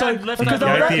ate. Yeah, so left because no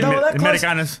they were goat. that- they were that close.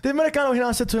 Americanos. The Americano here,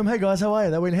 I said to him, hey guys, how are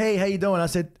you? They went, hey, how you doing? I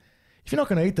said, if you're not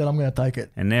going to eat that, I'm going to take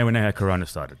it. And now we know how Corona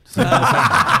started. So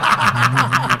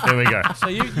there we go.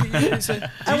 So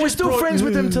And we're still friends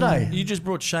with them today. You just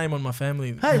brought shame on my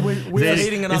family. Hey, we're He's eating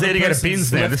eating another out of person's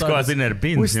bins now. This leftovers. guy's eating out of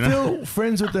bins, we're still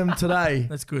friends with them today.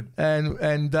 That's good.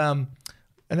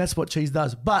 And that's what cheese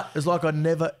does. But it's like I'd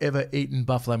never ever eaten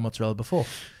buffalo mozzarella before.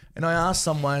 And I asked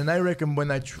someone, and they reckon when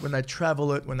they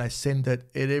travel it, when they send it,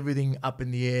 everything up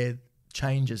in the air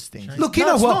changes things. Look, you No,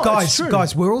 know it's what, not. It's true.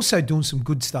 guys, we're also doing some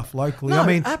good stuff locally. No, I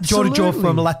mean, absolutely. Giorgio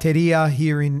from Latteria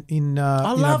here in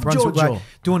love Brunswick Giorgio. Way,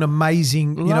 doing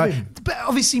amazing. Love him. But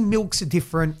obviously milks are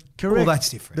different. Correct. All that's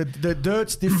different. The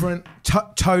dirt's different.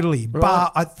 Totally, Right.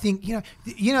 but I think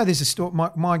there's a story.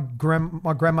 My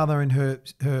grandmother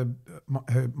and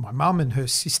my mum and her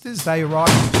sisters, they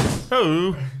arrived.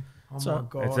 Oh. Oh So- my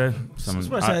god! It's a, some,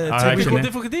 What's that? I Technical actually-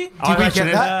 difficulty? I Did we actually-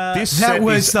 get that? this That set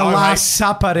was is- the I Last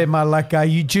Supper,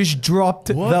 Malaka. You just dropped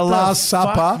What the Last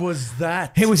fuck Supper. was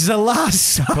that? It was the Last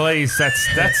Supper. Please,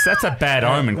 that's a bad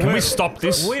omen. Can we stop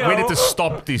this? we We are need all- to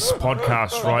stop this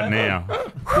podcast right now.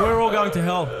 We're all going to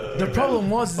hell. The problem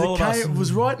was All of us. it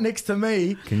was right next to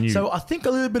me. Can you- So I think a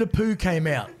little bit of poo came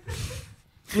out.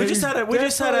 We just had a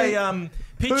Definitely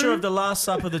picture poo. of the Last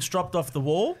Supper that's dropped off the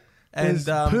wall, and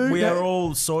There's poo we that- are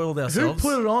all soiled Who ourselves.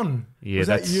 put it on? Yeah, was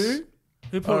that that's- you?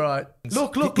 Who put All right.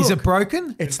 Look. Is it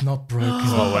broken? It's not broken.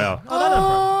 Oh wow,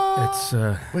 Oh, it's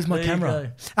Where's my there you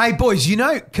camera? go. Hey, boys,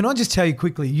 can I just tell you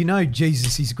quickly?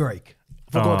 Jesus is Greek.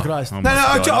 For God Christ. oh No, my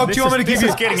no, God. do you want me to give you?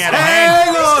 This is getting out of hand.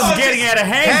 Hang on. This is getting out of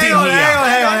hand Hang in on, here.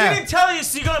 hang on. I didn't tell you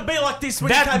so you're going to be like this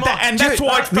when you came on. And that's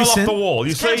why it fell off Listen. the wall.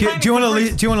 You see? Do you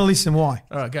want to listen why?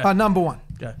 All right, go. Number one,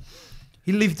 Go.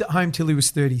 he lived at home till he was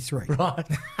 33. Right.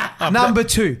 Number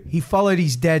two, he followed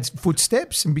his dad's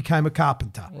footsteps and became a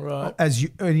carpenter, Right. as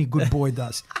any good boy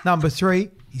does. Number three,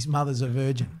 his mother's a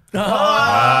virgin.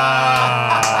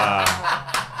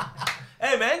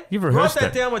 Hey, man. You've write rehearsed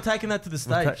that that. down. We're taking that to the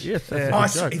stage. Yes, that's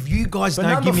a good joke. If you guys But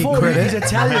don't number give me 4, he's credit,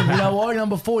 Italian. You know why?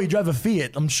 Number 4, he drove a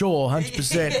Fiat. I'm sure,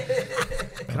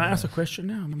 100%. Can I ask a question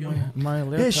now? Am I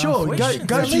allowed Yeah, to sure. ask?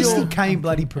 Go at to least your he came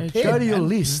bloody prepared. go to your man.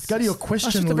 list. Go to your That's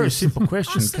question just a very list. simple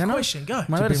question. Ask the Can I? question. Go. Am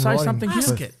I allowed to been say writing something for here?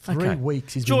 Ask it. 3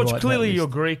 weeks. He's been George, writing that clearly list. you're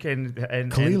Greek,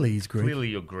 and Clearly he's Greek. Clearly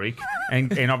you're Greek,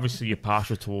 and obviously you're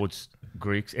partial towards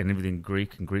Greeks and everything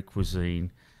Greek and Greek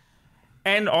cuisine,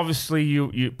 and obviously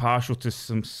you're partial to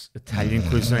some Italian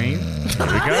cuisine. There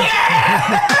we go.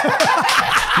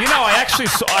 You know,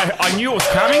 I knew it was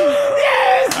coming.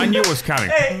 Yes! I knew it was coming.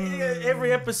 Hey,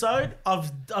 every episode,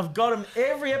 I've got him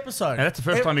every episode. And that's the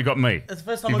first time you got me. That's the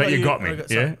first time But I got you you. got me,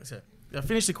 yeah? So, I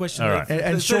finished the question. All right.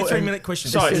 And short- 33-minute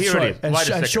question. So It's here short. it is. And Wait a sh-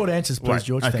 and second. short answers, please, Wait,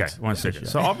 George. Okay, Thanks. one second.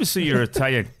 So obviously you're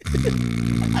Italian. There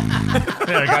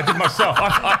we go. I did myself. All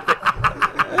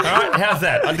right, how's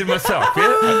that? I did myself. Yeah,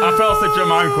 I fell asleep to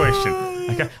my own question.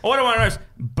 Okay. What I want to know is,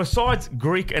 besides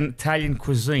Greek and Italian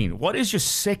cuisine, what is your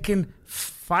second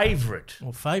favourite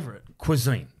Or favourite.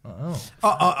 cuisine?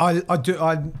 I do.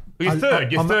 Your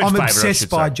third I'm favourite, I obsessed should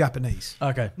by say. Japanese.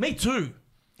 Okay. Me too.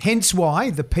 Hence why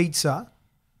the pizza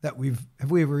that we've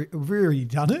already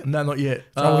done it. No, not yet.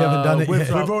 Oh, we haven't done it we've,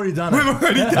 yet. We've already done it. We've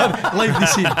already done it. Leave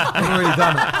this in. We've already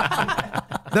done it.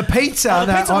 The pizza the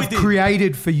that pizza we I've did.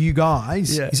 created for you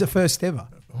guys Yeah. is a first ever.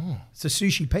 It's a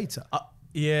sushi pizza.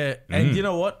 Yeah, and you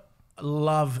know what? I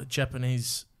love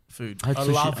Japanese food. I had I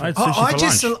sushi- love I had it.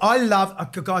 sushi for lunch.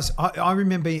 love guys. I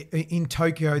remember in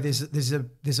Tokyo,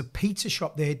 there's a pizza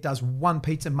shop there. It does one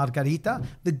pizza margarita.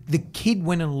 The kid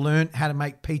went and learned how to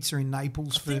make pizza in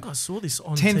Naples I for think I saw this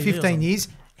on 10, TV or 15 something. years.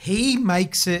 He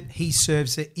makes it. He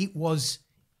serves it. It was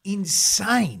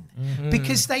insane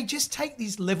because they just take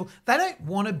this level. They don't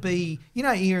want to be,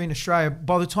 here in Australia,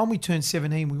 by the time we turn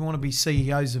 17, we want to be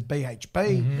CEOs of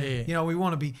BHP. Yeah. We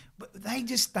want to be, but they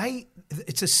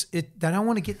don't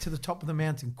want to get to the top of the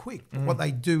mountain quick. But what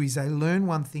they do is they learn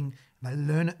one thing, they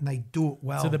learn it and they do it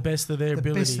well. To the best of their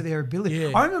ability. best of their ability.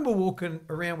 Yeah. I remember walking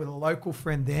around with a local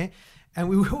friend there and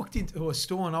we walked into a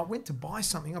store and I went to buy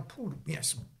something. I pulled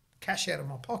some cash out of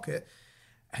my pocket.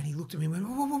 And he looked at me and went,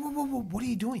 whoa, what are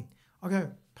you doing? I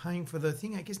go, paying for the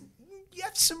thing. I guess you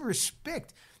have some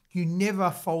respect. You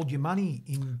never fold your money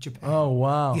in Japan. Oh,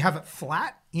 wow. You have it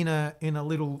flat in a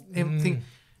little thing.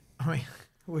 I mean,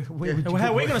 where would you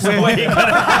How are we put- going to say we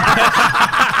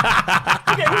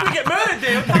get murdered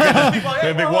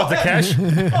there? Big wads of cash.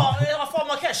 I found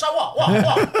my cash. So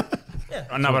what?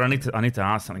 No, but I need to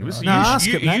ask something. Listen, ask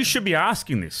it, mate. you should be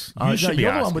asking this. Oh, You should be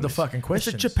you're the asking one with the this. fucking It's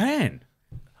questions. Japan.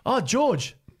 Oh,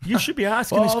 George. You should be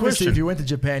asking Well, this obviously, question. if you went to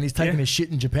Japan, he's taking Yeah. his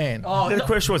shit in Japan. The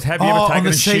question was, have you Oh, ever on taken the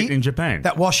a shit seat? in Japan?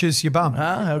 That washes your bum.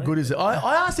 How good is it?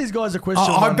 I asked these guys a question.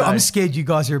 Oh, one day. I'm scared you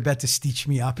guys are about to stitch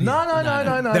me up here. No.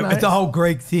 The whole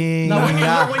Greek thing. No, when you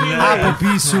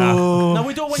Apopiso. No,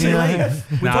 we do it when you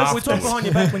leave. We talk behind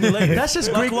your back when you leave. That's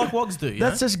just like, Greek. like wogs do.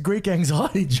 That's just Greek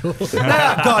anxiety, George. No,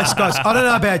 guys, I don't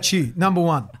know about you. Number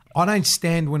one, I don't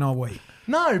stand when I eat.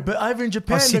 No, but over in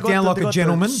Japan, I sit down like a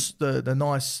gentleman. The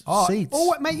nice seats.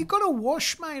 Oh, mate, you got to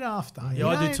wash, mate, after. Yeah,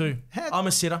 I do too. I'm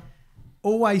a sitter.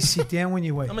 Always sit down when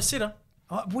you eat. I'm a sitter.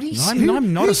 What do you No, say?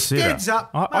 I'm not who a sitter. stands up?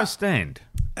 I stand.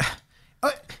 I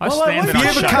wait, stand wait, and If you I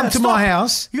ever shake. come to my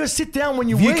house, You got to sit down when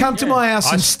you if you eat. come to my house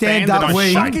I and stand stand and up, I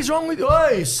we. shake. What is wrong with you?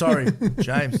 Hey, sorry,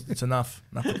 James. It's enough.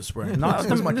 Enough with the swearing. No, Where's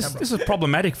my camera? this is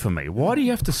problematic for me. Why do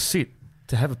you have to sit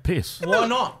to have a piss? Why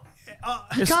not?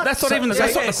 That's not even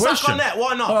that's not the Suck question. on that.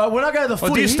 Why not? When I go to the Or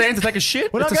footy, do you stand to take a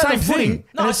shit? when It's I the go to same the footy, thing.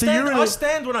 No, and I it's the stand, urinal, I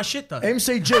stand when I shit though.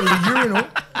 MCG, the urinal.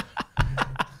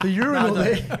 The urinal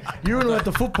there, urinal at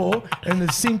the football, and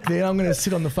the sink there. I'm going to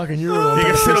sit on the fucking urinal. You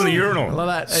can sit on the urinal.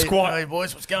 like that. Squat. Hey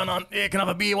boys, what's going on? Yeah, can I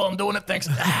have a beer while I'm doing it? Thanks.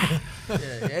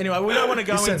 Anyway, we don't want to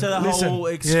go Listen, into the listen. whole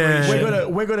excretion. Yeah.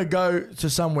 We're gonna go to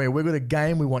somewhere. We've got a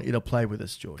game we want you to play with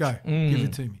us, George. Go, give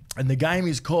it to me. And the game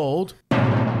is called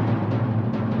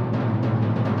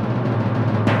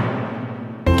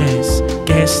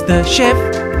Guess the chef.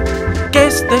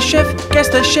 Guess the chef. Guess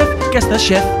the chef. Guess the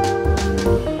chef.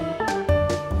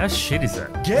 How shit is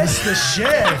that? Guess the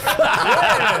Chef.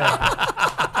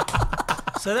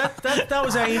 So that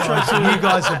was our intro to You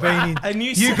guys have been a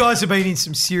new. You guys have been in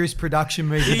some serious production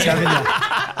meetings, haven't you?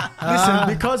 Listen,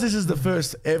 because this is the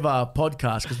first ever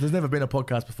podcast, because there's never been a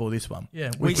podcast before this one. Yeah,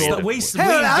 we we thought- Aren't you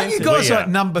invented guys Yeah. like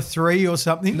number 3 or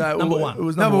something? No, Number it one.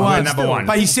 was Number number one. one. Number one.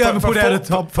 But you still haven't put out a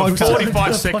top For podcast.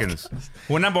 45 seconds.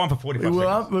 We're number one for 45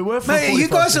 seconds. We were for Mate, 45 you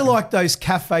guys are seconds. like those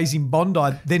cafes in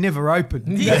Bondi. They're never open.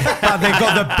 But they've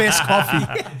got the best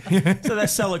coffee. So they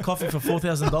sell a coffee for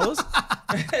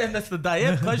 $4,000, and that's the day.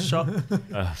 Yeah, close shop.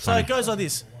 So it goes like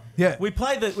this. Yeah. We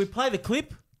play the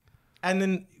clip, and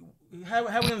then how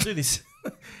are we going to do this?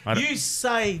 You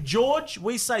say George,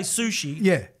 we say sushi.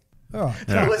 Yeah. All right.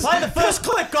 Play the first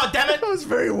clip, goddammit. That was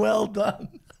very well done.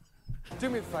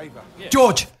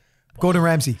 George, Gordon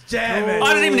Ramsay. Damn it.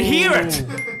 I didn't even hear it.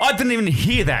 I didn't even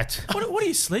hear that. What do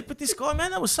you sleep with this guy,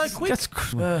 man? That was so quick. That's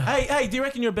Hey, do you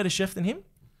reckon you're a better chef than him?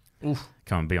 Come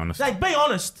on, be honest. Hey, be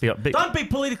honest. Be- Don't be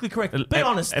politically correct. Be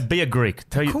honest. Be a Greek.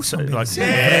 Tell you. course I'm being Like,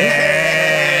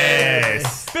 serious.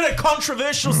 yes. Bit of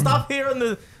controversial stuff here on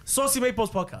the Saucy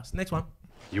Meatballs podcast. Next one.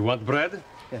 You want bread?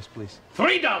 Yes, please.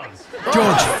 $3.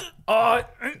 George,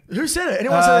 Who said it?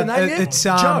 Anyone say the name yet? it's,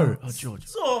 Joe. Oh, George.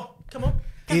 So, come on.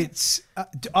 it's.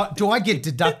 Do I get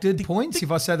deducted points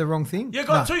if I say the wrong thing? You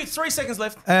got 3 seconds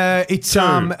left. It's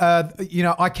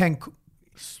I can.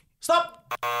 Stop.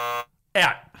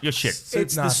 Out. You're shit.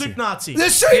 It's the soup Nazi. The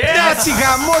soup Nazi Soup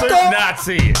Gamoto.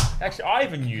 Nazi. Actually, I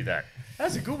even knew that.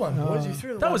 That's a good one, boys. You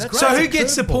threw it That away. was That's great. So a who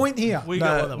gets the curveball. point here? We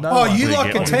got that one. Oh, you We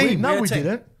like a get- team? No, We're we a team.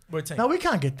 didn't. We're a team. No, we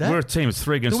can't get that. We're a team. It's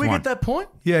 3 against Did we 1. get that point?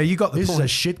 Yeah, you got the This is point. a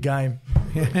shit game.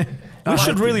 We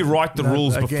should really write the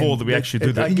rules again, before that we actually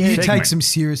do that. You again, take some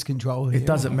serious control here. It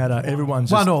doesn't matter.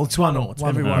 Everyone's One just, all. It's 1-1.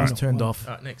 everyone's all. turned off.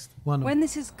 All right, next. 1-1. When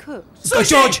this is cooked, Go,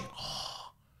 George.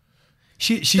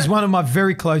 She's one of my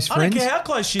very close I don't friends. care how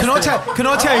close she is. Can I tell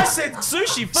you? I said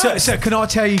sushi So, first. so can I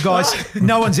tell you guys?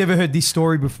 No one's ever heard this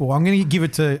story before. I'm going to give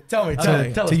it to Tell me, to, tell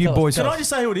me, tell to us, you tell us. boys. Can I just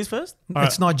say who it is first?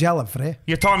 It's Nigella, Fre.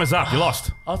 Your time is up. You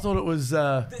lost. I thought it was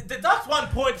Deduct 1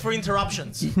 point for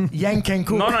interruptions. Yang Ken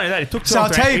Cook. No, that. It took too So long I'll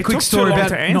to- tell you it a quick took too story long about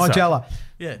to answer. Nigella.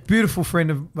 Yeah. Beautiful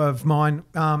friend of mine.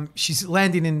 She's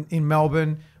landed in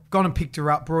Melbourne. Gone and picked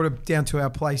her up, brought her down to our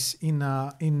place in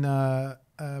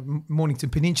Mornington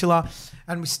Peninsula,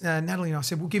 and Natalie and I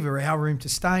said we'll give her our room to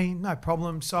stay in, no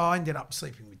problem. So I ended up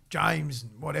sleeping with James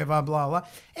and whatever, blah blah.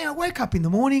 And I woke up in the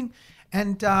morning,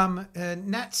 and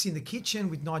Nat's in the kitchen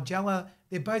with Nigella.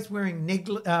 They're both wearing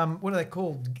what are they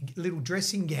called? Little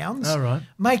dressing gowns. All right.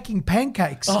 Making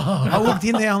pancakes. I walked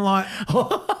in there. I'm like,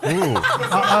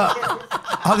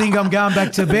 I think I'm going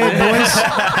back to bed, boys.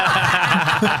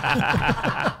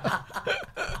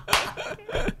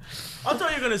 I thought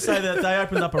you were going to say that they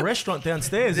opened up a restaurant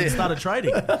downstairs and started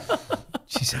trading.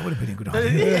 Jeez, that would have been a good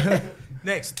idea.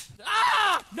 Next.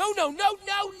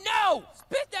 No.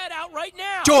 Spit that out right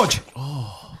now. George.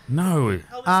 No. No.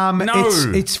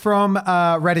 It's from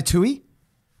Ratatouille.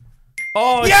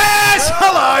 Oh, Yes!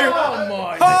 Hello! Oh,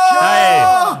 my. Hey.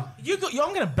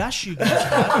 I'm going to bash you guys.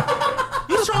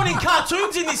 You're throwing in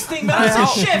cartoons in this thing, man. This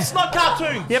is chefs, not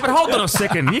cartoons. Yeah, but hold on a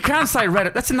second. You can't say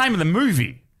Reddit. That's the name of the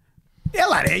movie.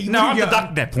 Hell out of here. No, I'm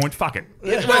deducting that point. Fuck it.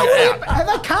 They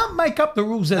can't make up the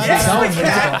rules as Yes, they we go.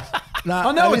 can.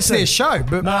 I know it's their show,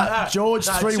 but George,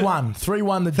 3-1.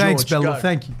 3-1 the thanks, George. Bella. Go.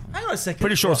 Thank you. Hang on a second.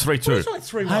 Pretty sure it's 3-2. It's only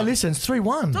 3-1. Hey, listen, it's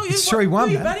 3-1. No, It's who 3-1, are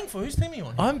you man. batting for? Who's team are you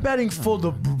on? I'm batting for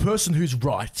the person who's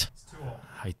right.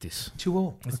 I hate this.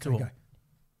 2-2. It's Okay, 2-2. go.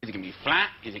 Is it going to be flat?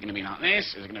 Is it going to be like this?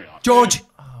 Is it going to be like George.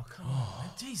 Oh, come on.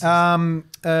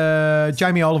 Jesus.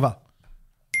 Jamie Oliver.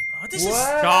 Oh, this is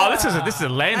This is a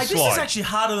Hey, landslide. this is actually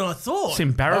harder than I thought. It's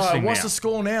embarrassing What's now. the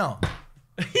score now?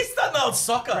 He's done the old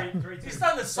soccer. He's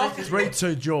done the soccer.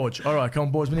 3-2, George. All right, come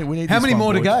on, boys. We need How this many one,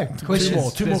 more to boys. go?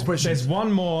 Questions? Two more questions. There's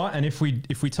one more, and if we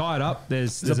tie it up,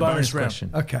 there's a bonus round.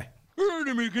 question. Okay.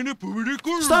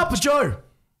 Start for Joe.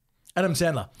 Adam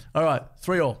Sandler. All right,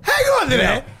 3-3. Hang on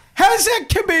there. How's that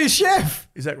can be a chef?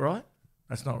 Is that right?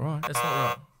 That's not right. That's not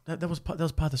right. That was part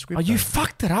of the script. Oh, you though.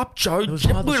 fucked it up, Joe. was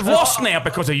part of the We're script. lost now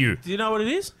because of you. Do you know what it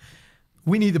is?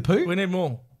 Winnie the Pooh? We need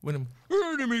more. We need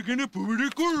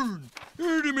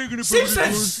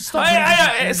Simpsons. Stop.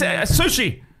 Hey, it's,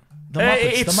 sushi.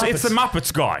 Muppets, It's the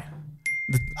Muppets guy.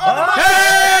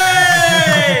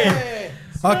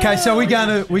 Okay, so we're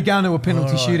going to a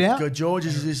penalty shootout. Good, George.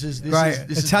 This is Great.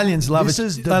 Italians love this it.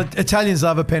 is the- Italians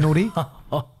love a penalty.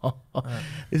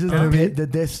 This is the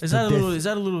death. Is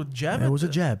that a little jab? It was a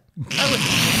jab.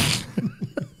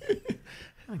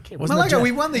 Malaka,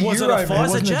 we won the Was it Euro, a man. five? It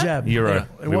wasn't a jab? jab. Euro. It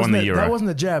We won wasn't the a- Euro. That wasn't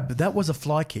a jab, but that was a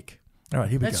fly kick. All right,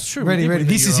 here we That's go. true. Ready, We did ready. win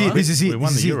the This is Euro. it. This is it. We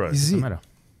won This the is Euro. it. This is Doesn't it. matter.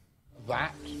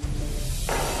 that?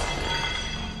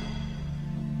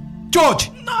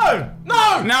 George.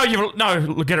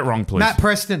 No, get it wrong, please. Matt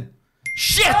Preston.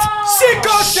 Shit!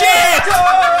 Sicko Shit!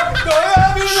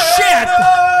 Shit!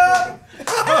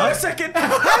 Hang on a second.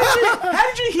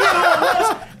 How did you hear all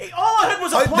that? All I heard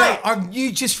was a plate. I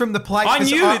knew just from the plate. I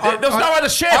knew that there was no other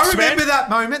chefs, I remember man. that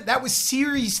moment. That was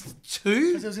series 2.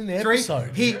 It was in the 3.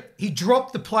 episode. He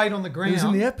dropped the plate on the ground. It was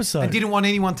in the episode. And didn't want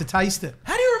anyone to taste it.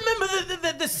 How do you remember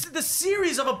the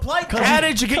series of a plate? How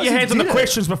did you get your hands on the did it.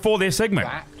 questions before their segment?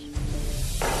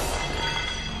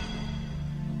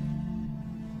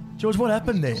 George, what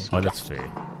happened there? Oh, that's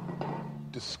fair.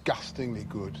 Disgustingly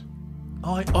good. He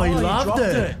loved dropped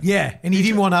it. Yeah, and he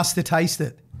didn't want us to taste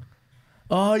it.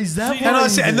 Oh, is that And I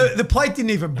what said, and the plate didn't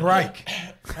even break.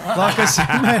 Like I said,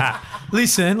 man,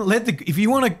 listen, if you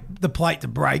want the plate to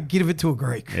break, give it to a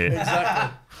Greek.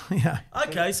 Yeah. Yeah.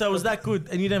 Okay, so it was that good,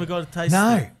 and you never got to taste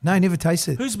it. No, never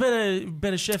tasted it. Who's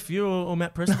better chef, you or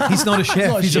Matt Preston? He's not a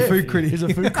chef. He's a food critic. He's a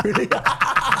food critic.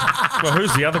 Well,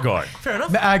 who's the other guy? Fair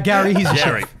enough. Gary, he's a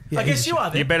Gary. chef. Yeah, I guess you are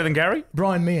You then. better than Gary?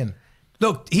 Brian Meehan.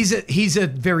 Look, he's a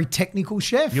very technical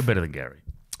chef. You're better than Gary.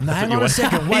 No, hang you on a want.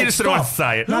 second. You Wait, just didn't want to stop.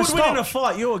 say it. Who No, would win stop. in a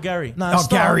fight, you or Gary? No, Oh, stop.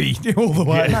 Gary, all the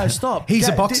way. No, stop. He's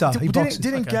a boxer. He Didn't, boxes.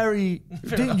 didn't Gary?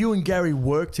 Didn't you and Gary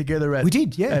work together at? We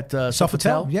did, yeah. At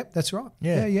Sofitel. Yep, that's right.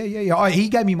 Yeah. Yeah. He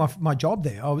gave me my job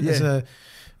there. I was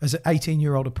as an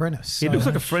 18-year-old apprentice. He So- looks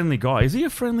like a friendly guy. Is he a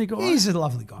friendly guy? He's a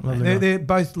lovely guy. Man. They're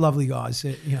both lovely guys.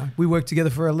 We worked together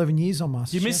for 11 years on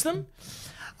MasterChef. You miss them?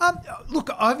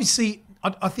 Look, obviously,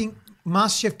 I think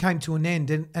MasterChef came to an end,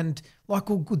 and like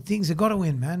all good things, they got to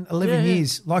end, man. 11 Yeah.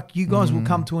 years, like you guys will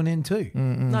come to an end too.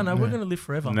 No, we're going to live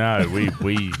forever. No,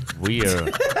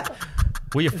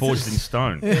 we are forged in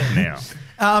stone now.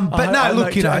 But no,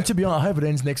 look, to be honest, I hope it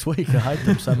ends next week. I hate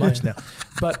them so much now.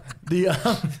 But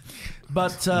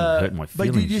But hurt my but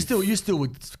feelings. you still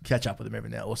would catch up with him every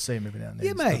now or see him every now and then.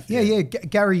 Yeah, and mate. stuff, Yeah.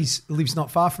 Gary's lives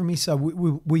not far from me, so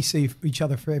we see each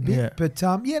other for a bit. Yeah. But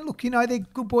look, they're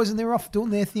good boys and they're off doing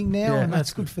their thing now, and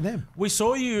that's good for them. We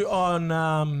saw you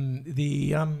on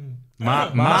the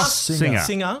Masked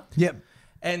Singer. Yep.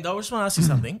 And I just want to ask you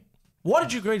something. Why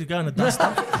did you agree to go in a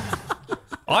duster?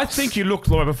 I think you look,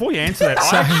 Laura, before you answer that,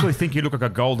 I actually think you look like a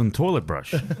golden toilet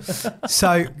brush.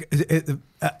 So,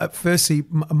 firstly,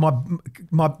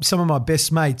 some of my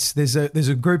best mates. There's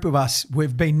a group of us.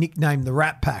 We've been nicknamed the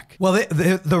Rat Pack. Well,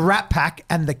 the Rat Pack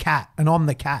and the Cat, and I'm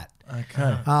the Cat.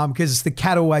 Okay. Because the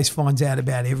cat always finds out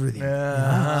about everything.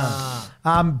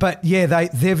 But yeah,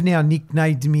 they've now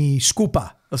nicknamed me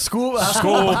Scooper. A school.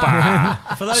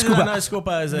 Scorpa. For those who don't know,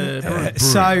 Scorpa is a brew.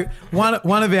 So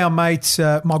one of our mates,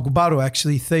 my gubaro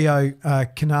actually, Theo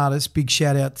Canadas, big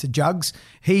shout out to Jugs.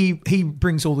 He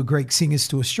brings all the Greek singers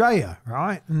to Australia,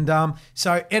 right? And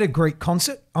so at a Greek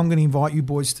concert, I'm going to invite you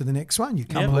boys to the next one. You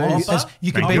come along.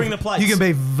 You can bring the plates. You can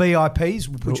be VIPs.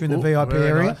 We'll put you in the VIP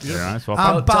area. Nice. Yeah, that's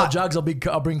what Tell Jugs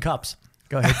I'll bring cups.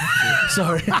 Go ahead.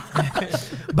 Sorry.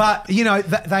 But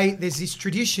there's this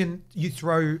tradition: you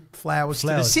throw flowers to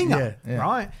the singer,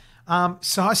 right?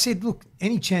 So I said, look,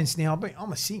 any chance now?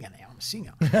 I'm a singer now. I'm a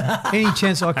singer. Any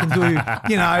chance I can do, a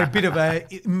bit of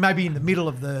maybe in the middle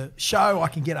of the show, I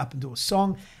can get up and do a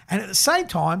song, and at the same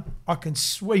time, I can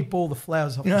sweep all the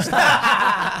flowers off the stage.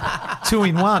 2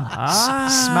 in 1.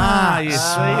 Smart. You see,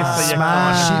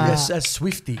 Smart. That's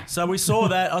Swifty. So we saw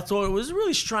that. I thought it was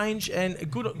really strange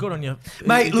and good on you,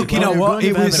 Mate, look, you know what?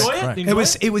 It was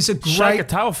a Shake a great.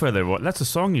 Tail Feather. What? That's a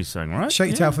song you sang, right? Shake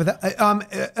your tail for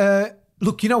that.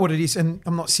 Look, you know what it is, and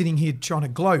I'm not sitting here trying to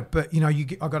gloat, but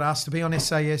I got asked to be on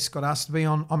SAS, got asked to be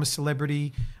on I'm a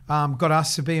Celebrity, got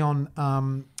asked to be on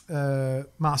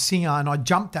Masked Singer, and I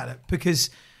jumped at it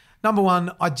because number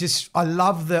one, I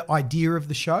love the idea of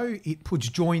the show. It puts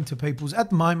joy into people's. At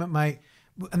the moment, mate,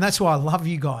 and that's why I love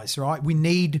you guys, right? We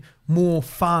need more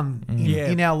fun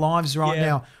in our lives right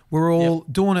now. We're all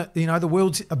doing it. The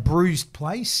world's a bruised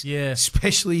place,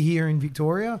 especially here in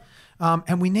Victoria.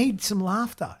 And we need some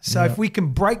laughter. So if we can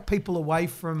break people away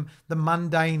from the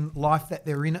mundane life that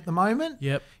they're in at the moment.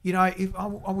 Yep. If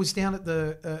I was down at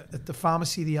the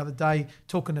pharmacy the other day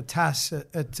talking to Tass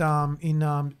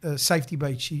in Safety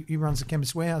Beach. He runs the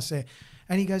Chemist Warehouse there.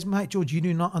 And he goes, mate, George, you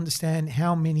do not understand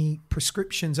how many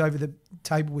prescriptions over the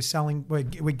table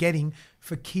we're getting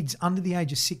for kids under the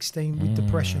age of 16 with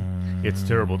depression. It's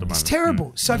terrible at the moment. It's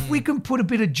terrible. So if we can put a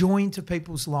bit of joy into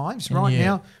people's lives right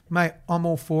now, mate, I'm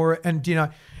all for it. And,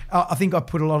 I think I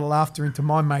put a lot of laughter into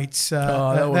my mates.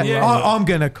 I'm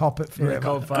going to cop it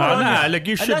forever. Look,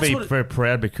 you should be very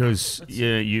proud because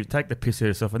you take the piss out of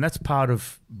yourself, and that's part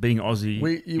of being Aussie.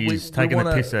 Taking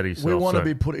the piss out of yourself. We want to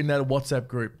be put in that WhatsApp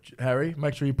group, Harry.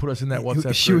 Make sure you put us in that WhatsApp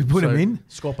group. Should we put him in?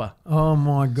 Scorpa. Oh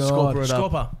my God.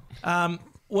 Scorpa.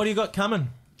 What do you got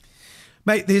coming?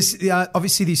 Mate, there's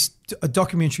obviously this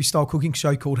documentary style cooking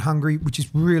show called Hungry, which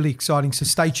is really exciting. So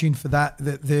stay tuned for that.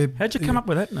 How'd you come up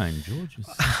with that name, George?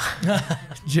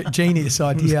 Genius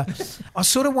idea. I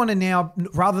sort of want to now,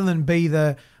 rather than be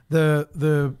the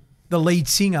lead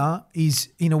singer, is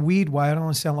in a weird way. I don't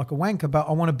want to sound like a wanker, but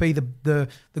I want to be the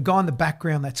guy in the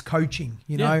background that's coaching.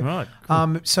 Right.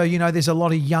 Cool. So there's a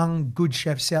lot of young good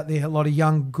chefs out there, a lot of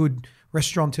young good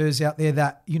restaurateurs out there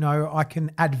that I can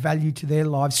add value to their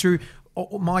lives through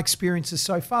my experiences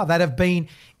so far that have been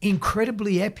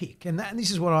incredibly epic. And this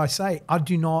is what I say. I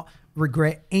do not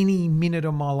regret any minute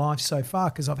of my life so far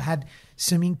because I've had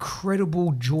some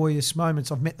incredible, joyous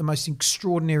moments. I've met the most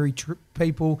extraordinary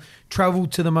people,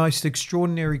 traveled to the most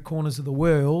extraordinary corners of the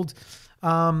world.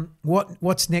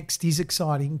 What's next is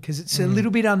exciting because it's a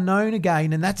little bit unknown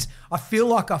again. And I feel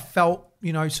like I felt,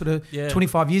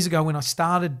 25 years ago when I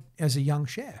started as a young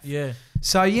chef. Yeah.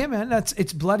 So yeah, man,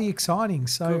 it's bloody exciting.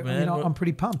 So good, man. I'm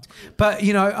pretty pumped. But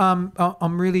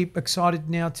I'm really excited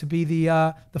now to be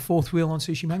the fourth wheel on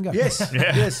Sushi Mango. Yes,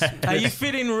 yes. You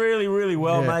fit in really, really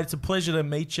well, mate. It's a pleasure to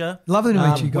meet you. Lovely to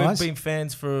meet you guys. We've been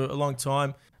fans for a long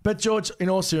time. But George, in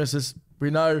all seriousness,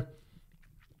 we know it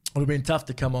would have been tough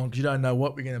to come on because you don't know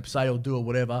what we're going to say or do or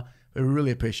whatever. We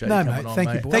really appreciate you coming on, thank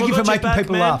mate. you. Thank you for making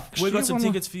people laugh. We've got some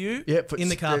tickets for you in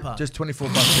the car park. Just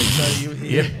 $24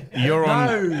 each.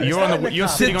 So You're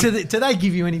sitting on. Do they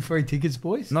give you any free tickets,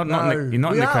 boys? You're not in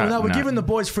the car. No, we're giving the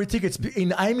boys free tickets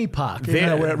in Amy Park.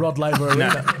 We're at Rod Laver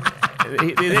Arena.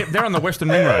 They're on the Western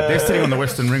Ring Road. They're sitting on the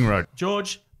Western Ring Road.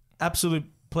 George, absolute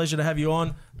Pleasure to have you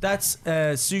on. That's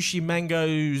Sushi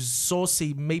Mango's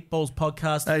Saucy Meatballs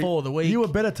podcast for the week. You were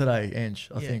better today, Ange,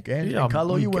 I think. And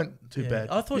Carlo, you weren't too bad.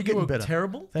 I thought you were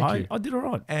terrible. Thank you. I did all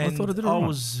right. And I thought I did all right. I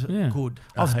was good.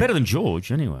 I was better than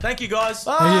George, anyway. Thank you, guys.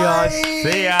 Bye. Thank you,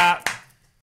 guys. See ya.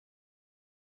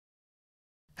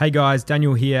 Hey guys,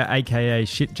 Daniel here, aka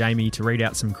Shit Jamie, to read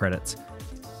out some credits.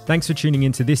 Thanks for tuning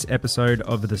into this episode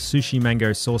of the Sushi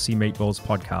Mango Saucy Meatballs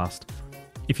podcast.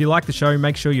 If you like the show,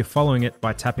 make sure you're following it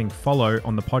by tapping follow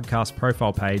on the podcast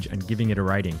profile page and giving it a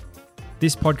rating.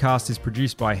 This podcast is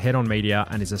produced by Head On Media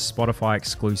and is a Spotify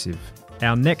exclusive.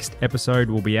 Our next episode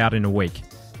will be out in a week.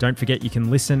 Don't forget you can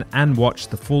listen and watch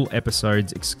the full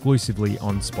episodes exclusively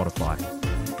on Spotify.